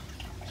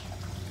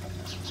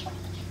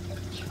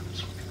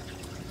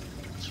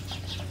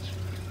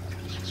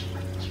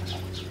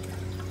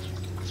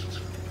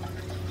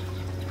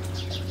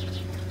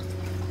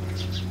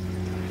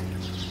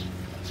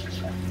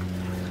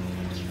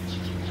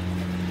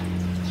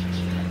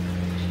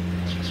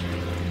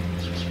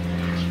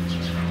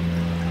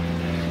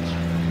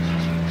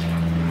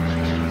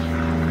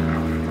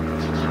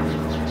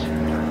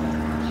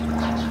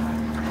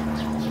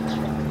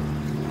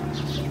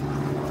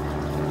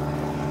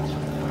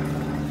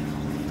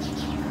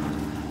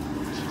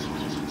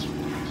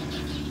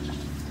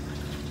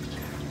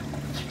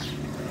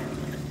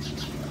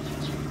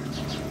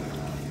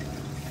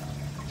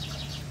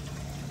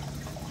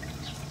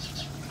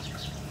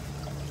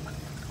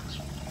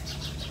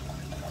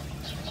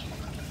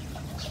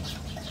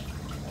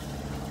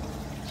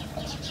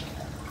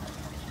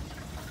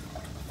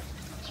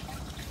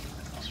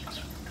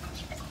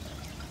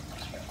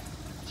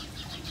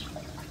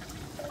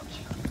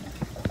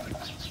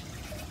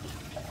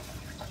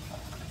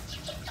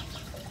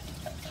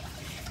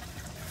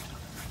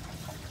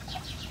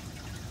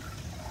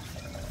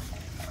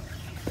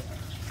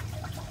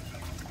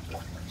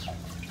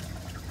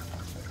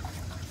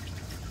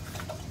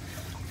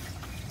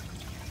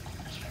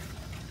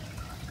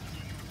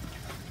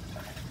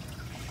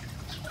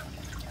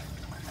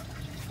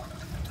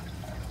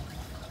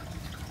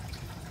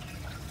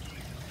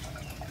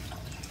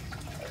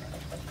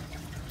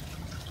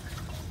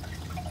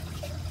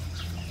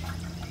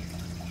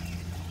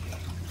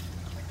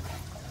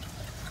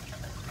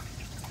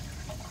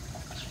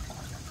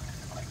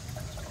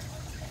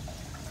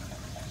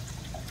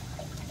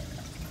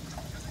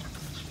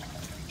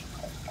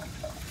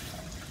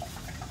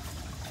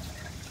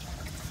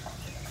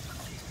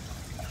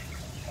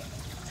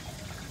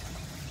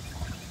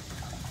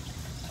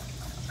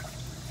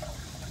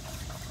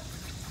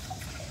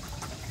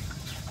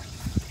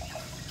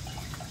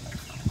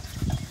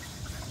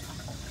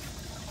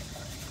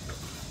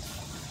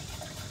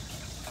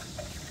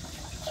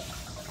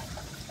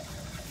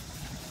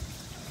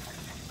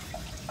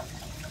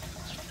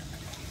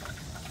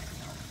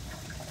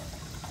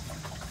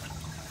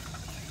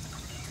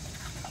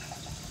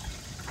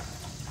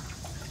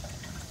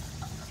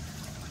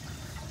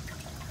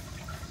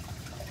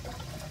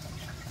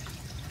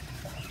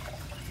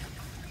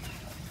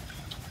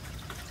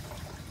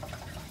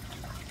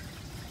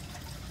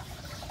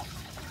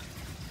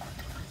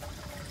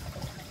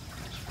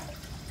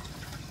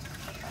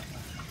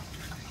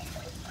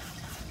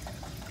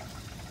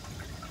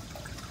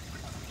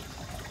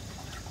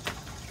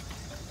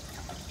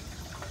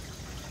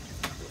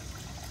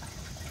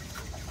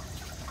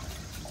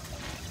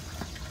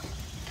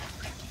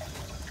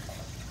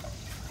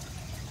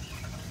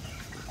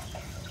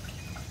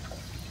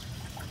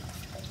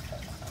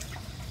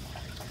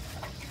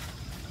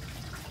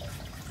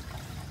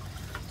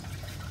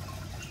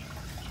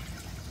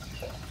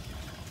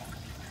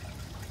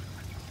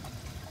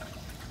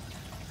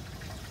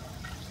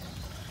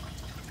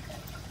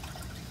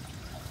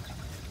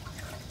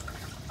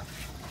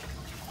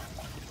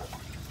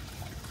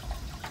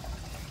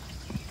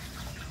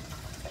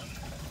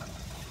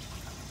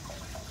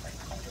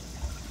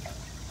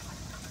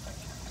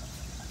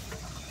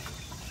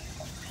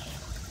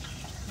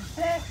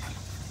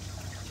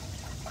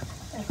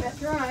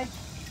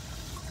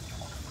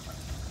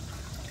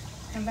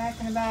 Come back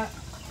in about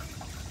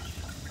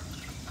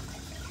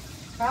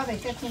probably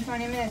 15-20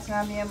 minutes and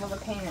I'll be able to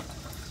paint it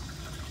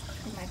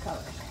with my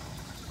colors.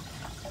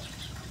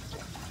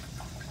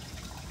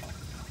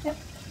 Yep.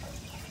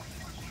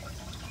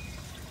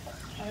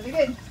 That'll be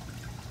good.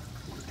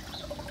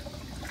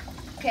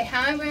 Okay,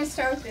 how I'm going to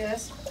start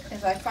this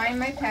is I find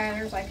my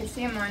patterns. I can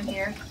see them on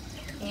here.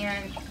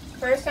 And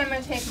first I'm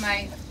going to take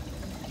my,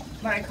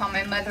 what I call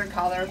my mother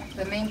color,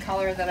 the main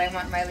color that I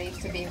want my leaves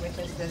to be, which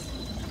is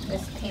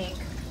this pink.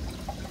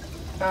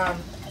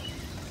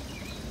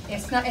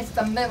 It's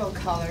the middle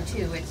color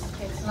too.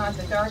 It's not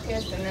the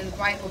darkest, and then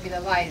white will be the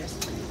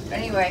lightest. But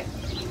anyway,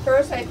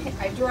 first I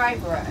dry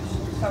brush,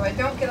 so I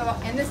don't get a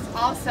lot. And this is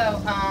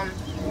also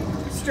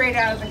straight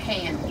out of the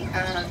can.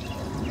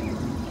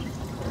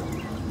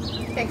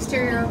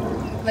 Exterior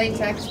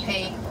latex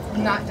paint,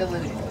 not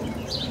diluted.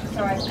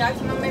 So I've got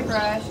some on my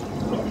brush.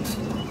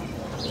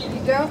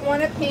 You don't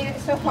want to paint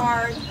it so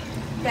hard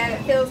that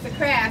it fills the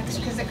cracks,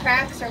 because the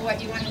cracks are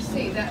what you want to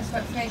see. That's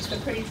what makes the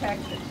pretty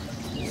texture.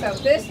 So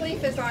this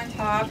leaf is on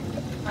top.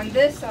 On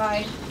this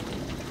side,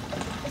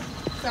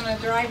 so I'm going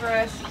to dry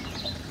brush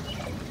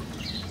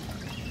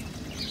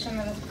some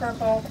of this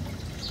purple,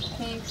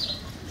 pink.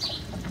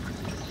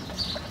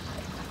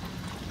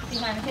 See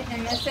how I'm hitting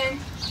and missing?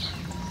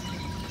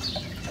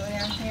 Go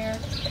down here.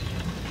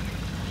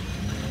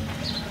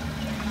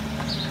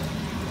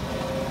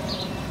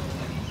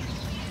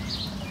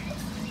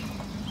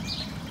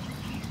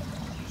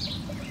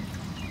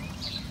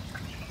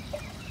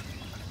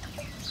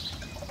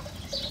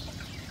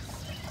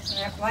 And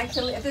I like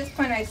to, at this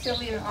point I still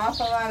leave an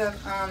awful lot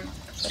of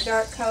the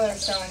dark color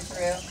showing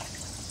through.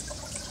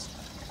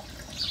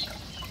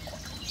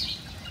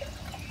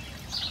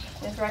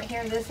 This right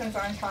here, this one's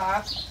on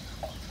top.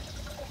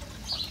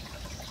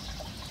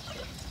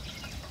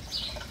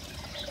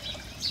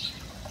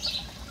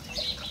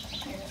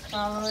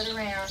 Follow it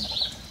around.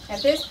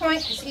 At this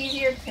point, it's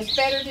easier, it's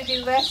better to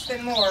do less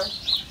than more.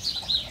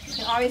 You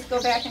can always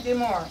go back and do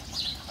more.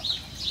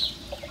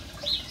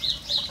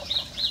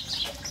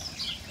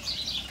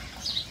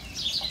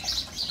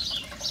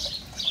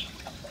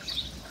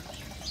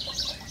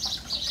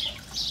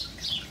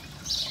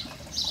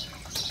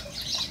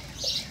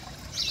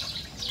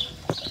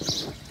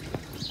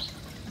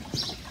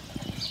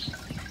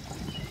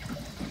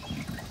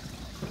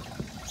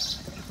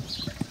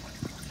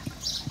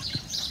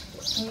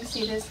 Can you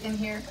see this in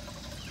here?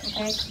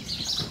 Okay. Here's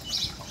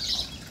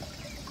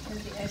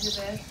the edge of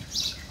this.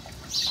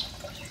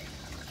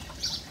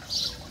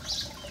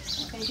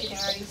 I think you can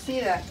already see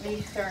that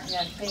leaf starting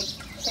to take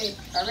shape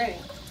already.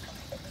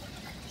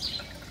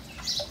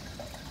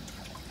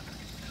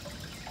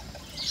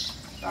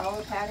 Follow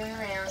the pattern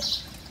around.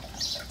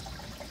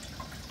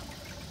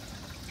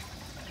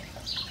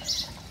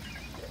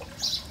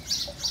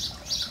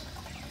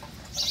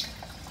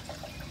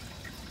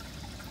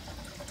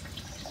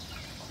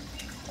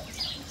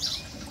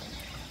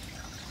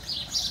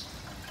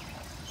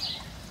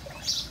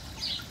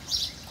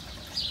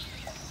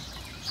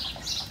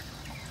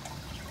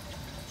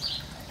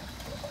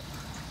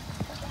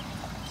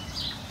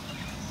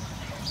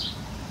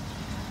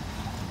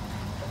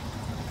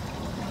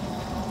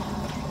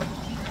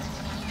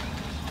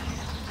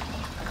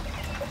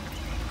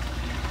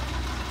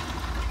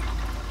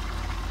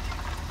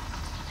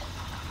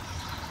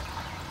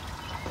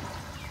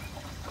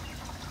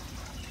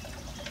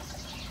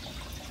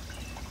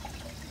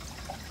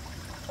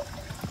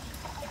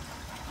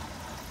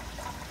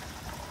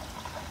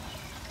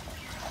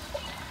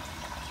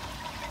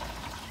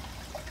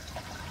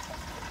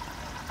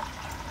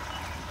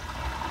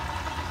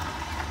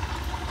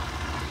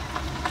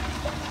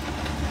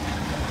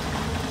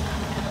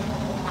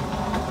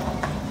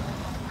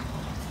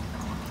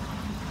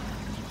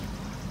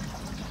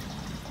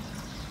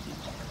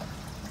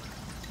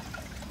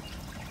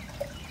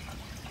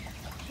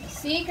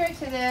 Secret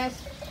to this,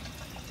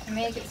 to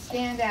make it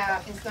stand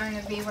out, is going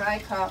to be what I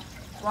call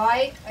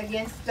light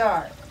against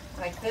dark.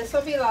 Like this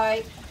will be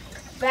light,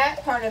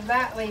 that part of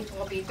that leaf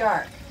will be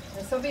dark.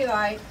 This will be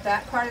light,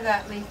 that part of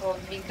that leaf will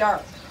be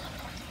dark.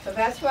 So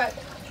that's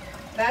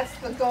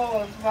the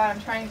goal of what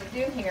I'm trying to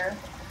do here.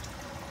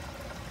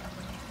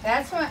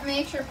 That's what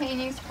makes your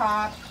paintings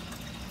pop,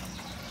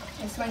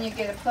 is when you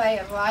get a play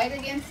of light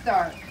against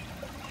dark.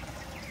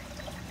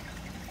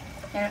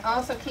 And it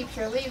also keeps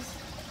your leaves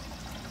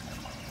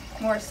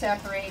more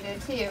separated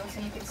too,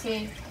 so you can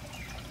see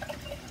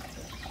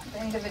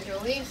the individual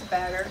leaves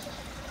better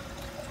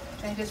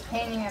than just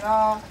painting it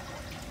all.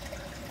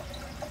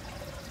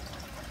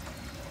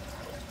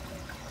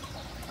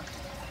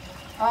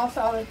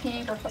 Also the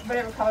pink or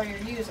whatever color you're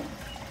using.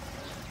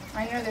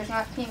 I know there's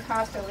not pink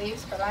Hosta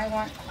leaves, but I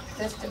want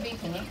this to be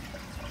pink.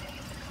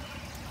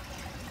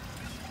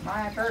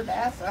 My bird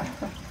bath, so I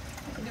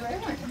can do what I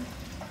want.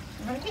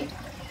 I want pink.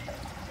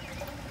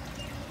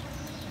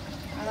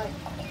 I like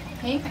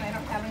pink, and I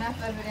don't have enough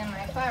of it in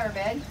my flower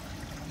bed.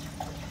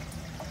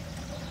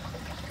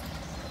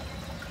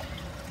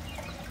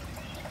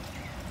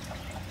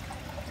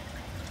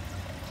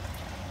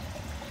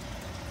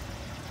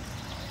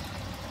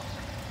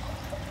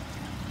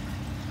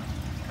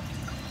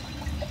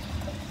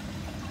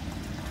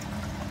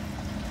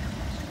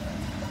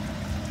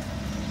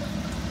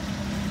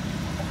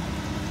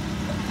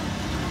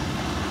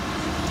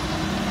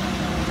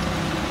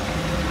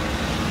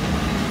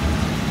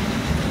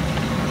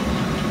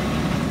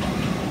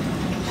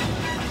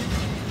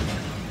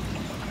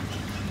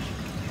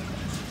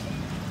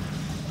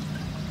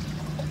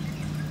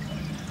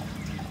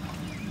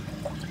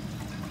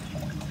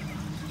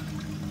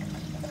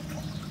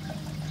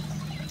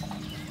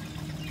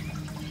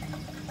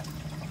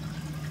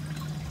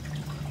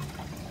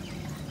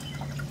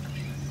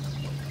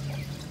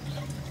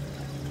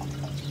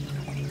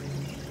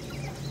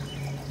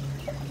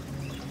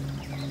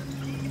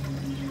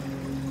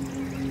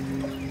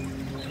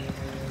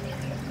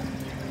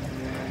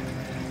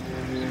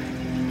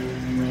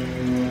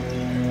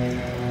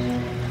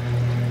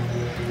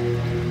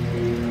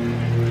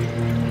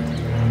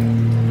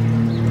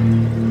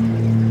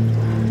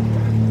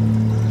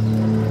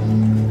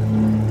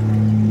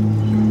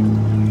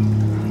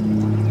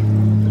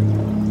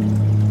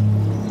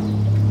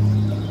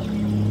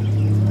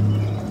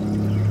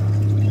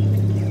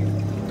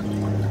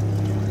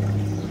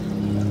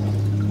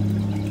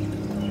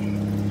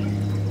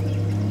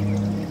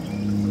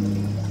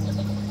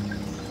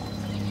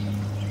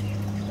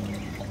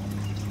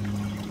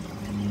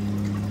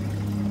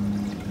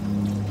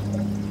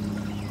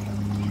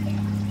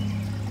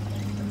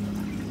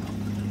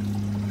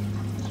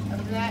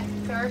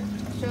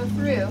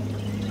 through.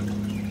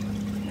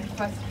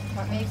 That's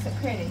what makes it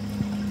pretty.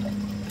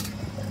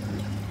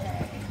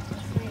 Okay,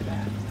 let's leave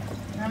that.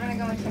 And I'm going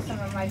to go into some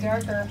of my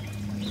darker,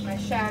 my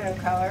shadow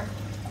color.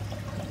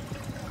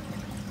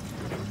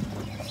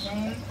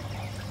 Same.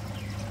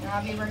 And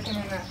I'll be working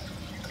in the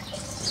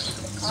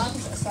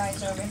opposite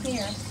sides over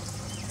here.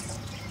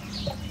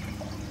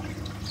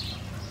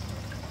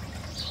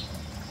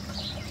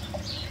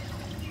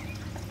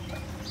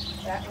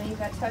 That leaf,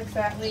 that tucks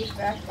that leaf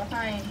back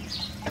behind.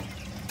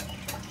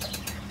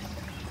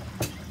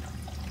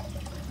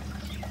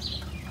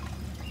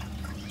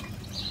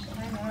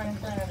 And the one in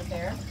front of it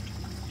there.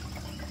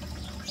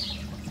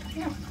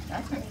 Yeah,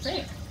 that's going to be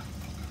great.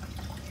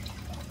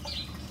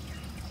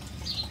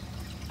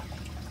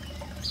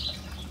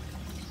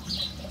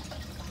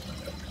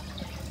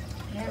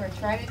 Remember,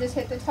 try to just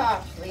hit the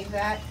tops. Leave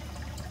that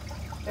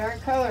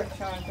dark color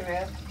showing through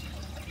it.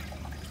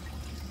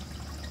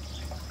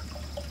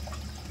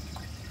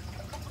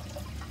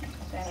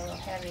 That a little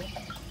heavy.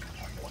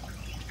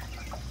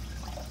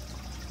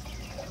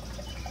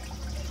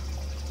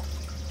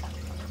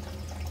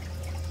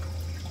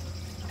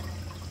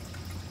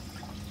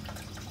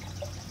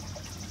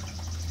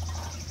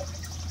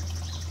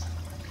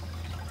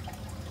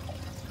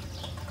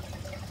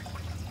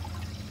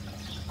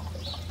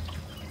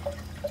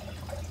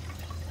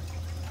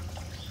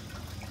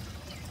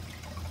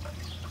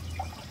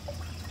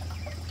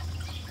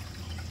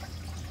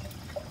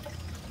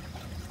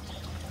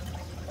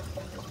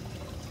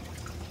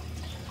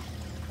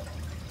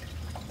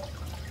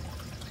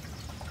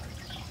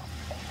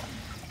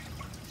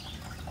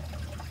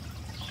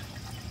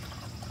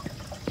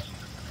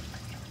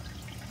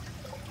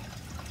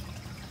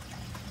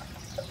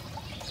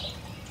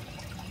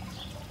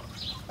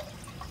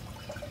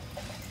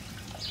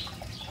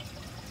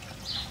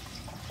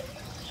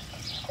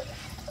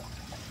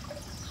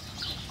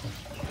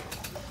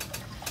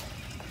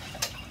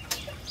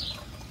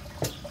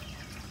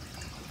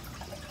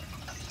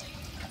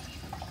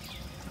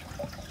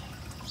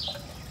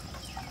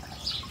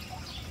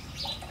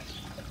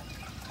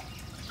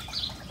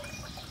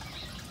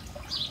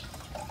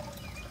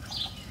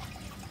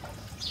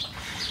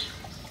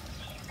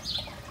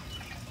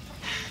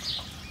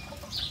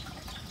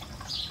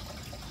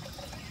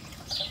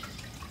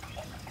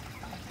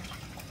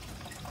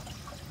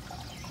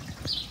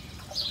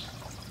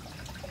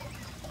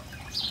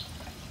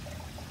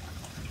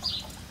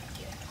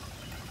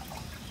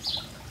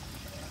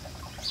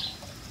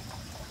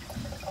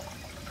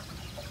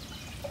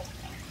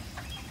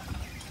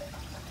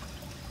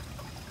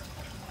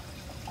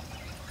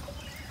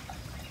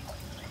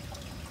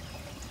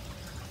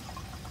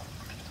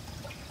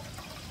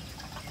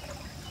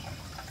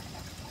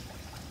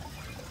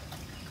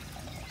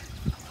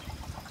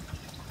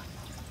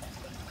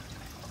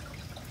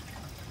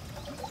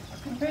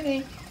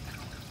 Pretty.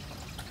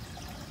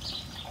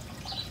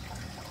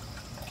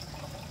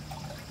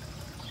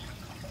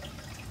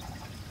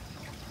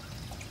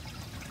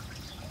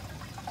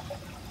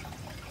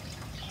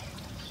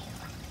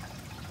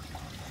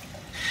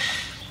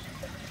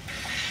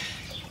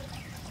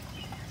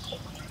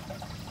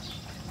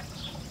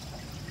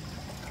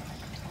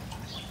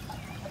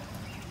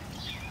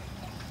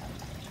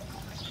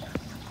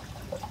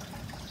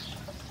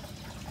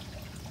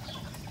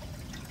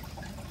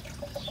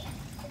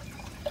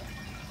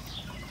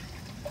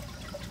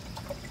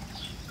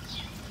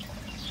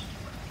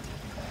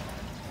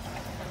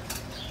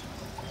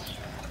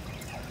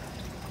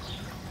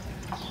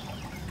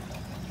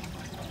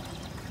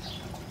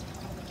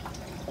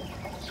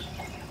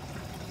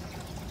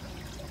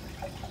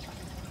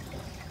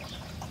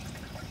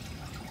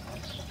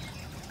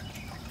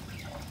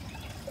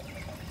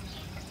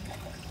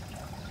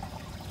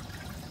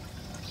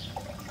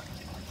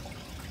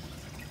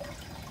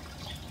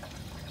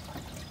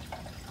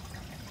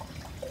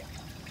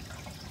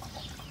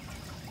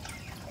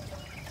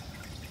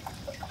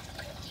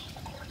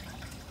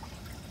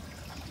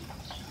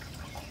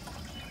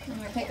 I'm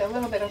going to take a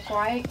little bit of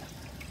white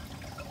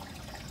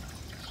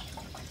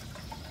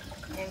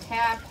and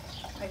tap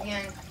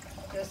again,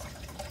 just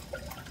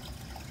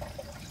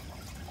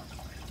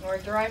more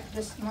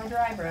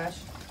dry brush,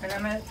 and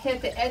I'm going to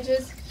hit the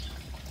edges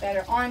that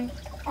are on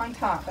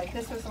top. Like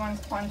this was the ones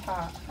on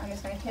top. I'm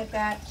just going to hit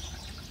that.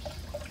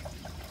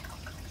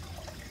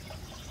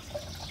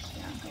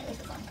 Yeah, okay, this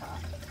is on top.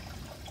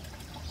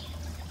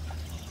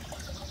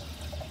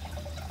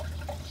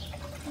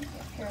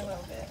 Here a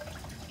little bit.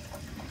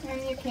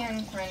 And you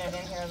can run it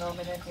in here a little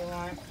bit if you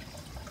want.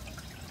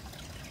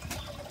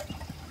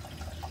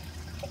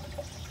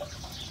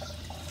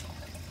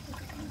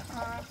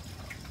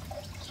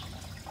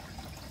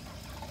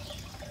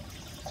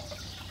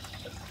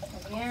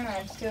 Again,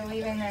 I'm still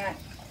leaving that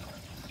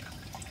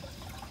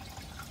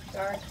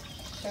dark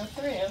show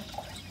through.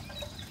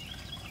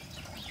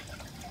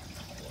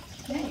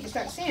 Now you can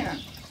start seeing them.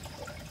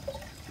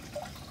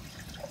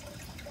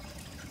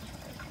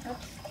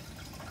 Oops.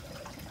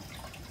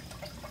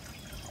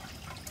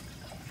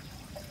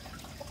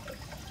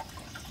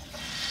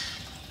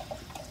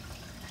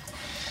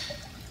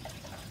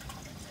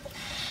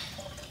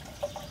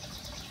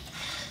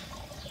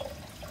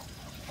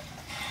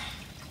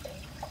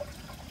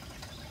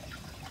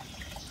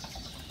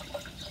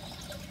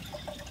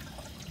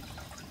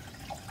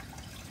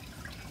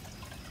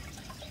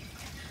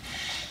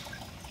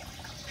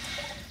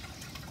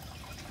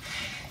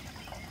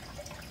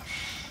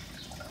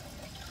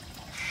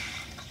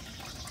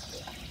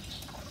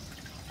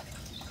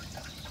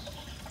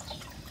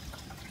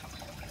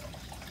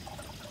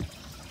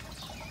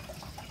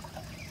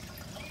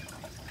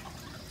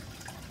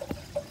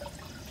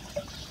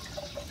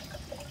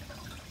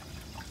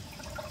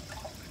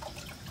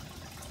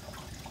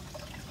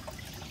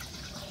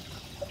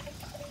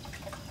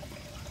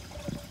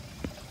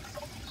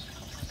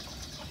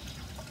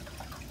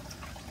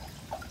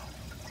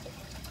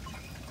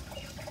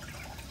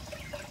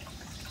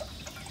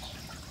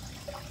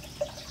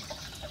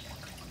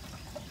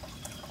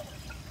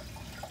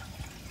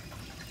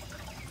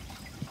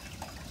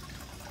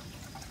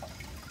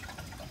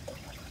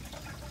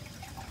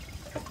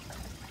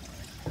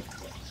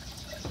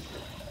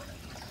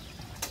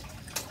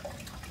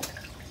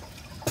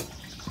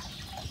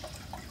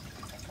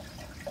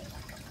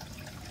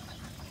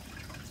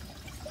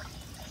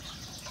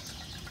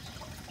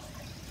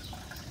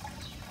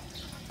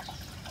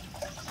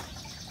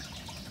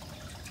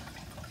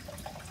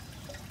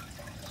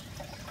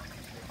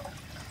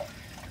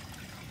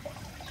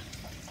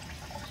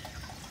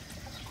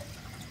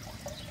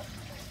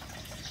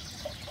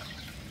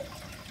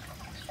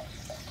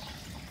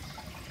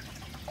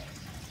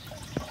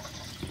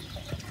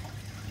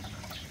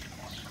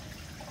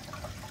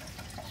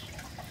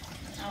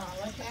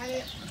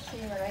 it and see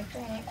what I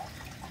think.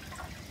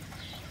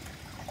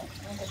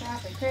 It's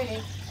awfully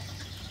pretty.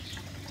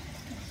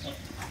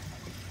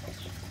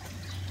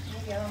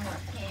 Maybe a little more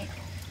pink.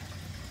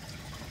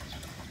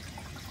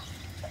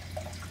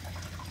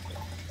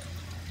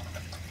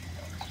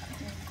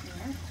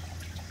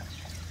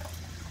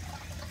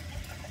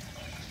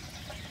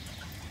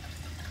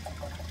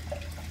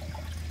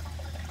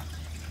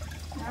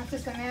 Now it's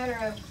just a matter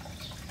of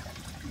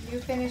you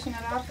finishing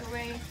it off the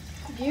way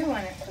you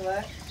want it to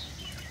look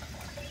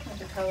with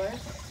the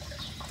colors.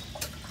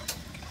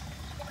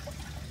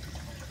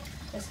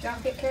 Just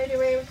don't get carried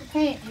away with the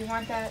paint. You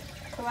want that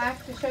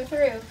black to show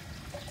through.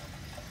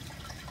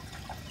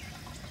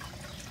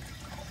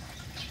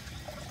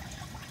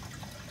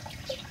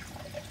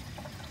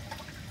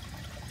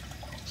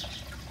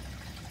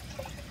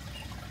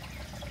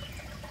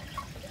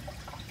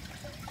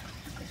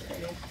 It's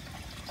pretty.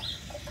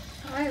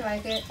 I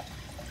like it.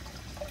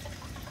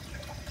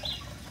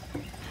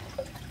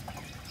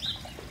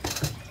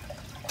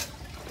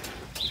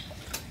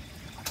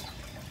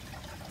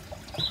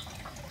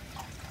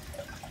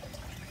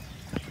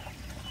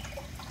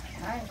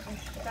 I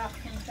just stop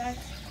and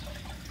that's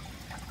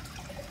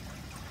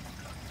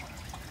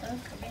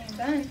close to being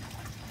done.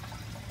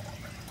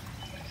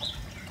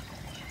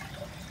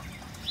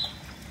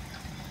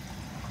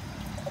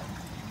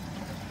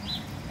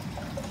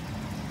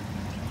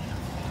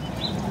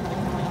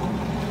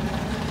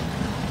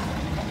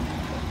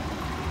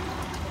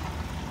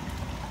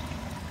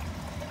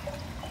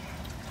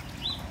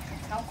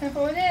 How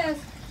simple it is.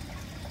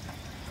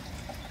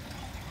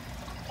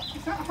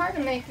 It's not hard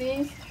to make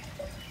these.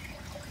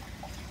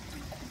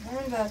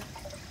 Learn the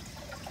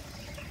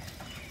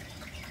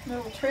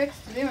little tricks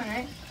to doing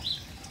it.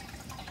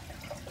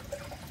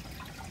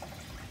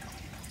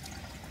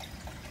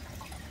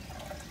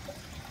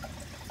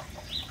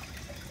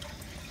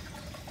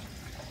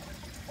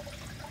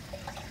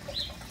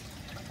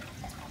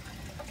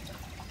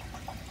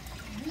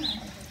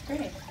 It's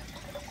pretty.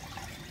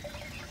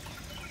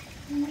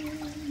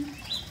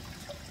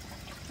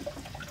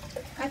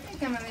 I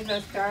think I'm going to leave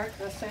those dark,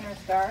 the center's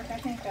dark. I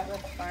think that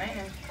looks fine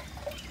and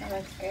that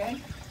looks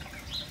good.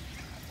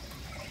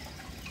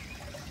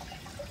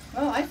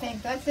 Well, I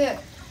think that's it.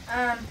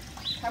 I'll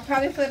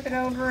probably flip it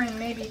over and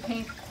maybe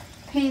paint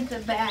the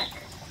back,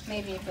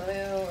 maybe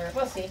blue, or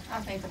we'll see.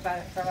 I'll think about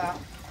it for a while.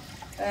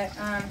 But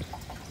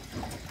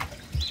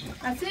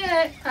that's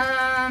it.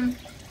 As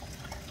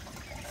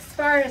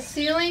far as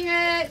sealing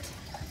it,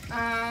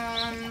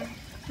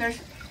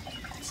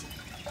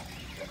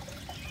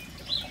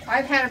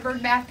 I've had a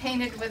bird bath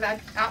painted with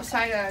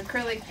outside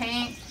acrylic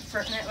paint,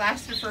 and it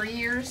lasted for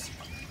years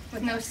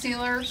with no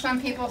sealer.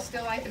 Some people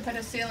still like to put a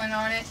sealant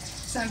on it.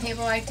 Some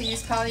people like to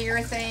use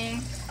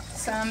polyurethane.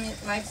 Some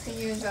likes to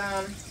use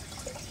an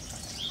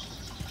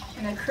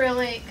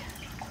acrylic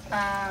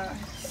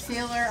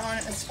sealer on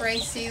it, a spray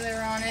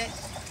sealer on it.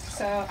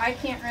 So I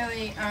can't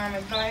really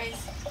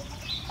advise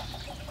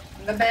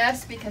the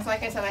best because,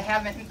 like I said, I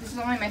haven't. This is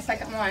only my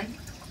second one,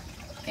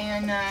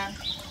 and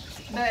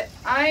but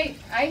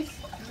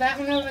that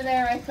one over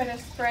there, I put a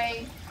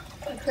spray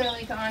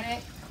acrylic on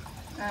it,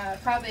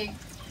 probably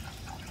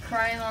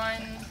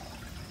Krylon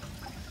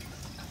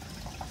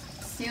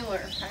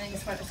sealer, I think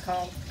is what it's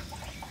called.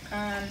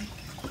 I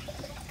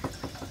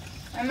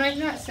might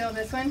not seal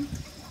this one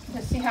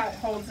to see how it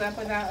holds up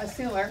without a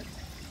sealer.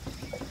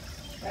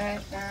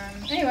 But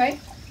anyway,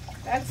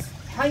 that's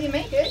how you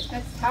make it.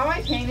 That's how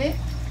I paint it.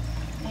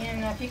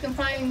 And if you can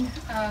find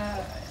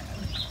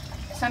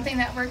something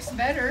that works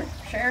better,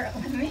 share it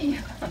with me.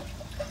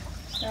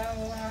 So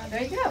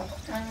there you go.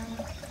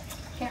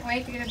 Can't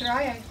wait to get it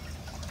dry. I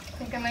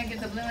think I might give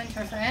the blue one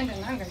to a friend,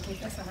 and I'm going to keep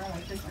this one. I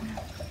like this one.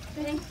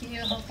 Thank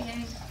you. Hope you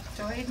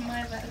enjoyed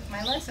my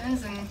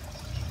lessons. And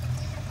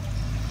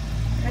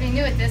pretty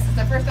new at this. It's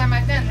the first time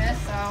I've done this,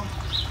 so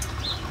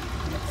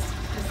it's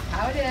just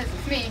how it is.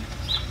 It's me.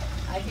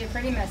 I get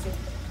pretty messy.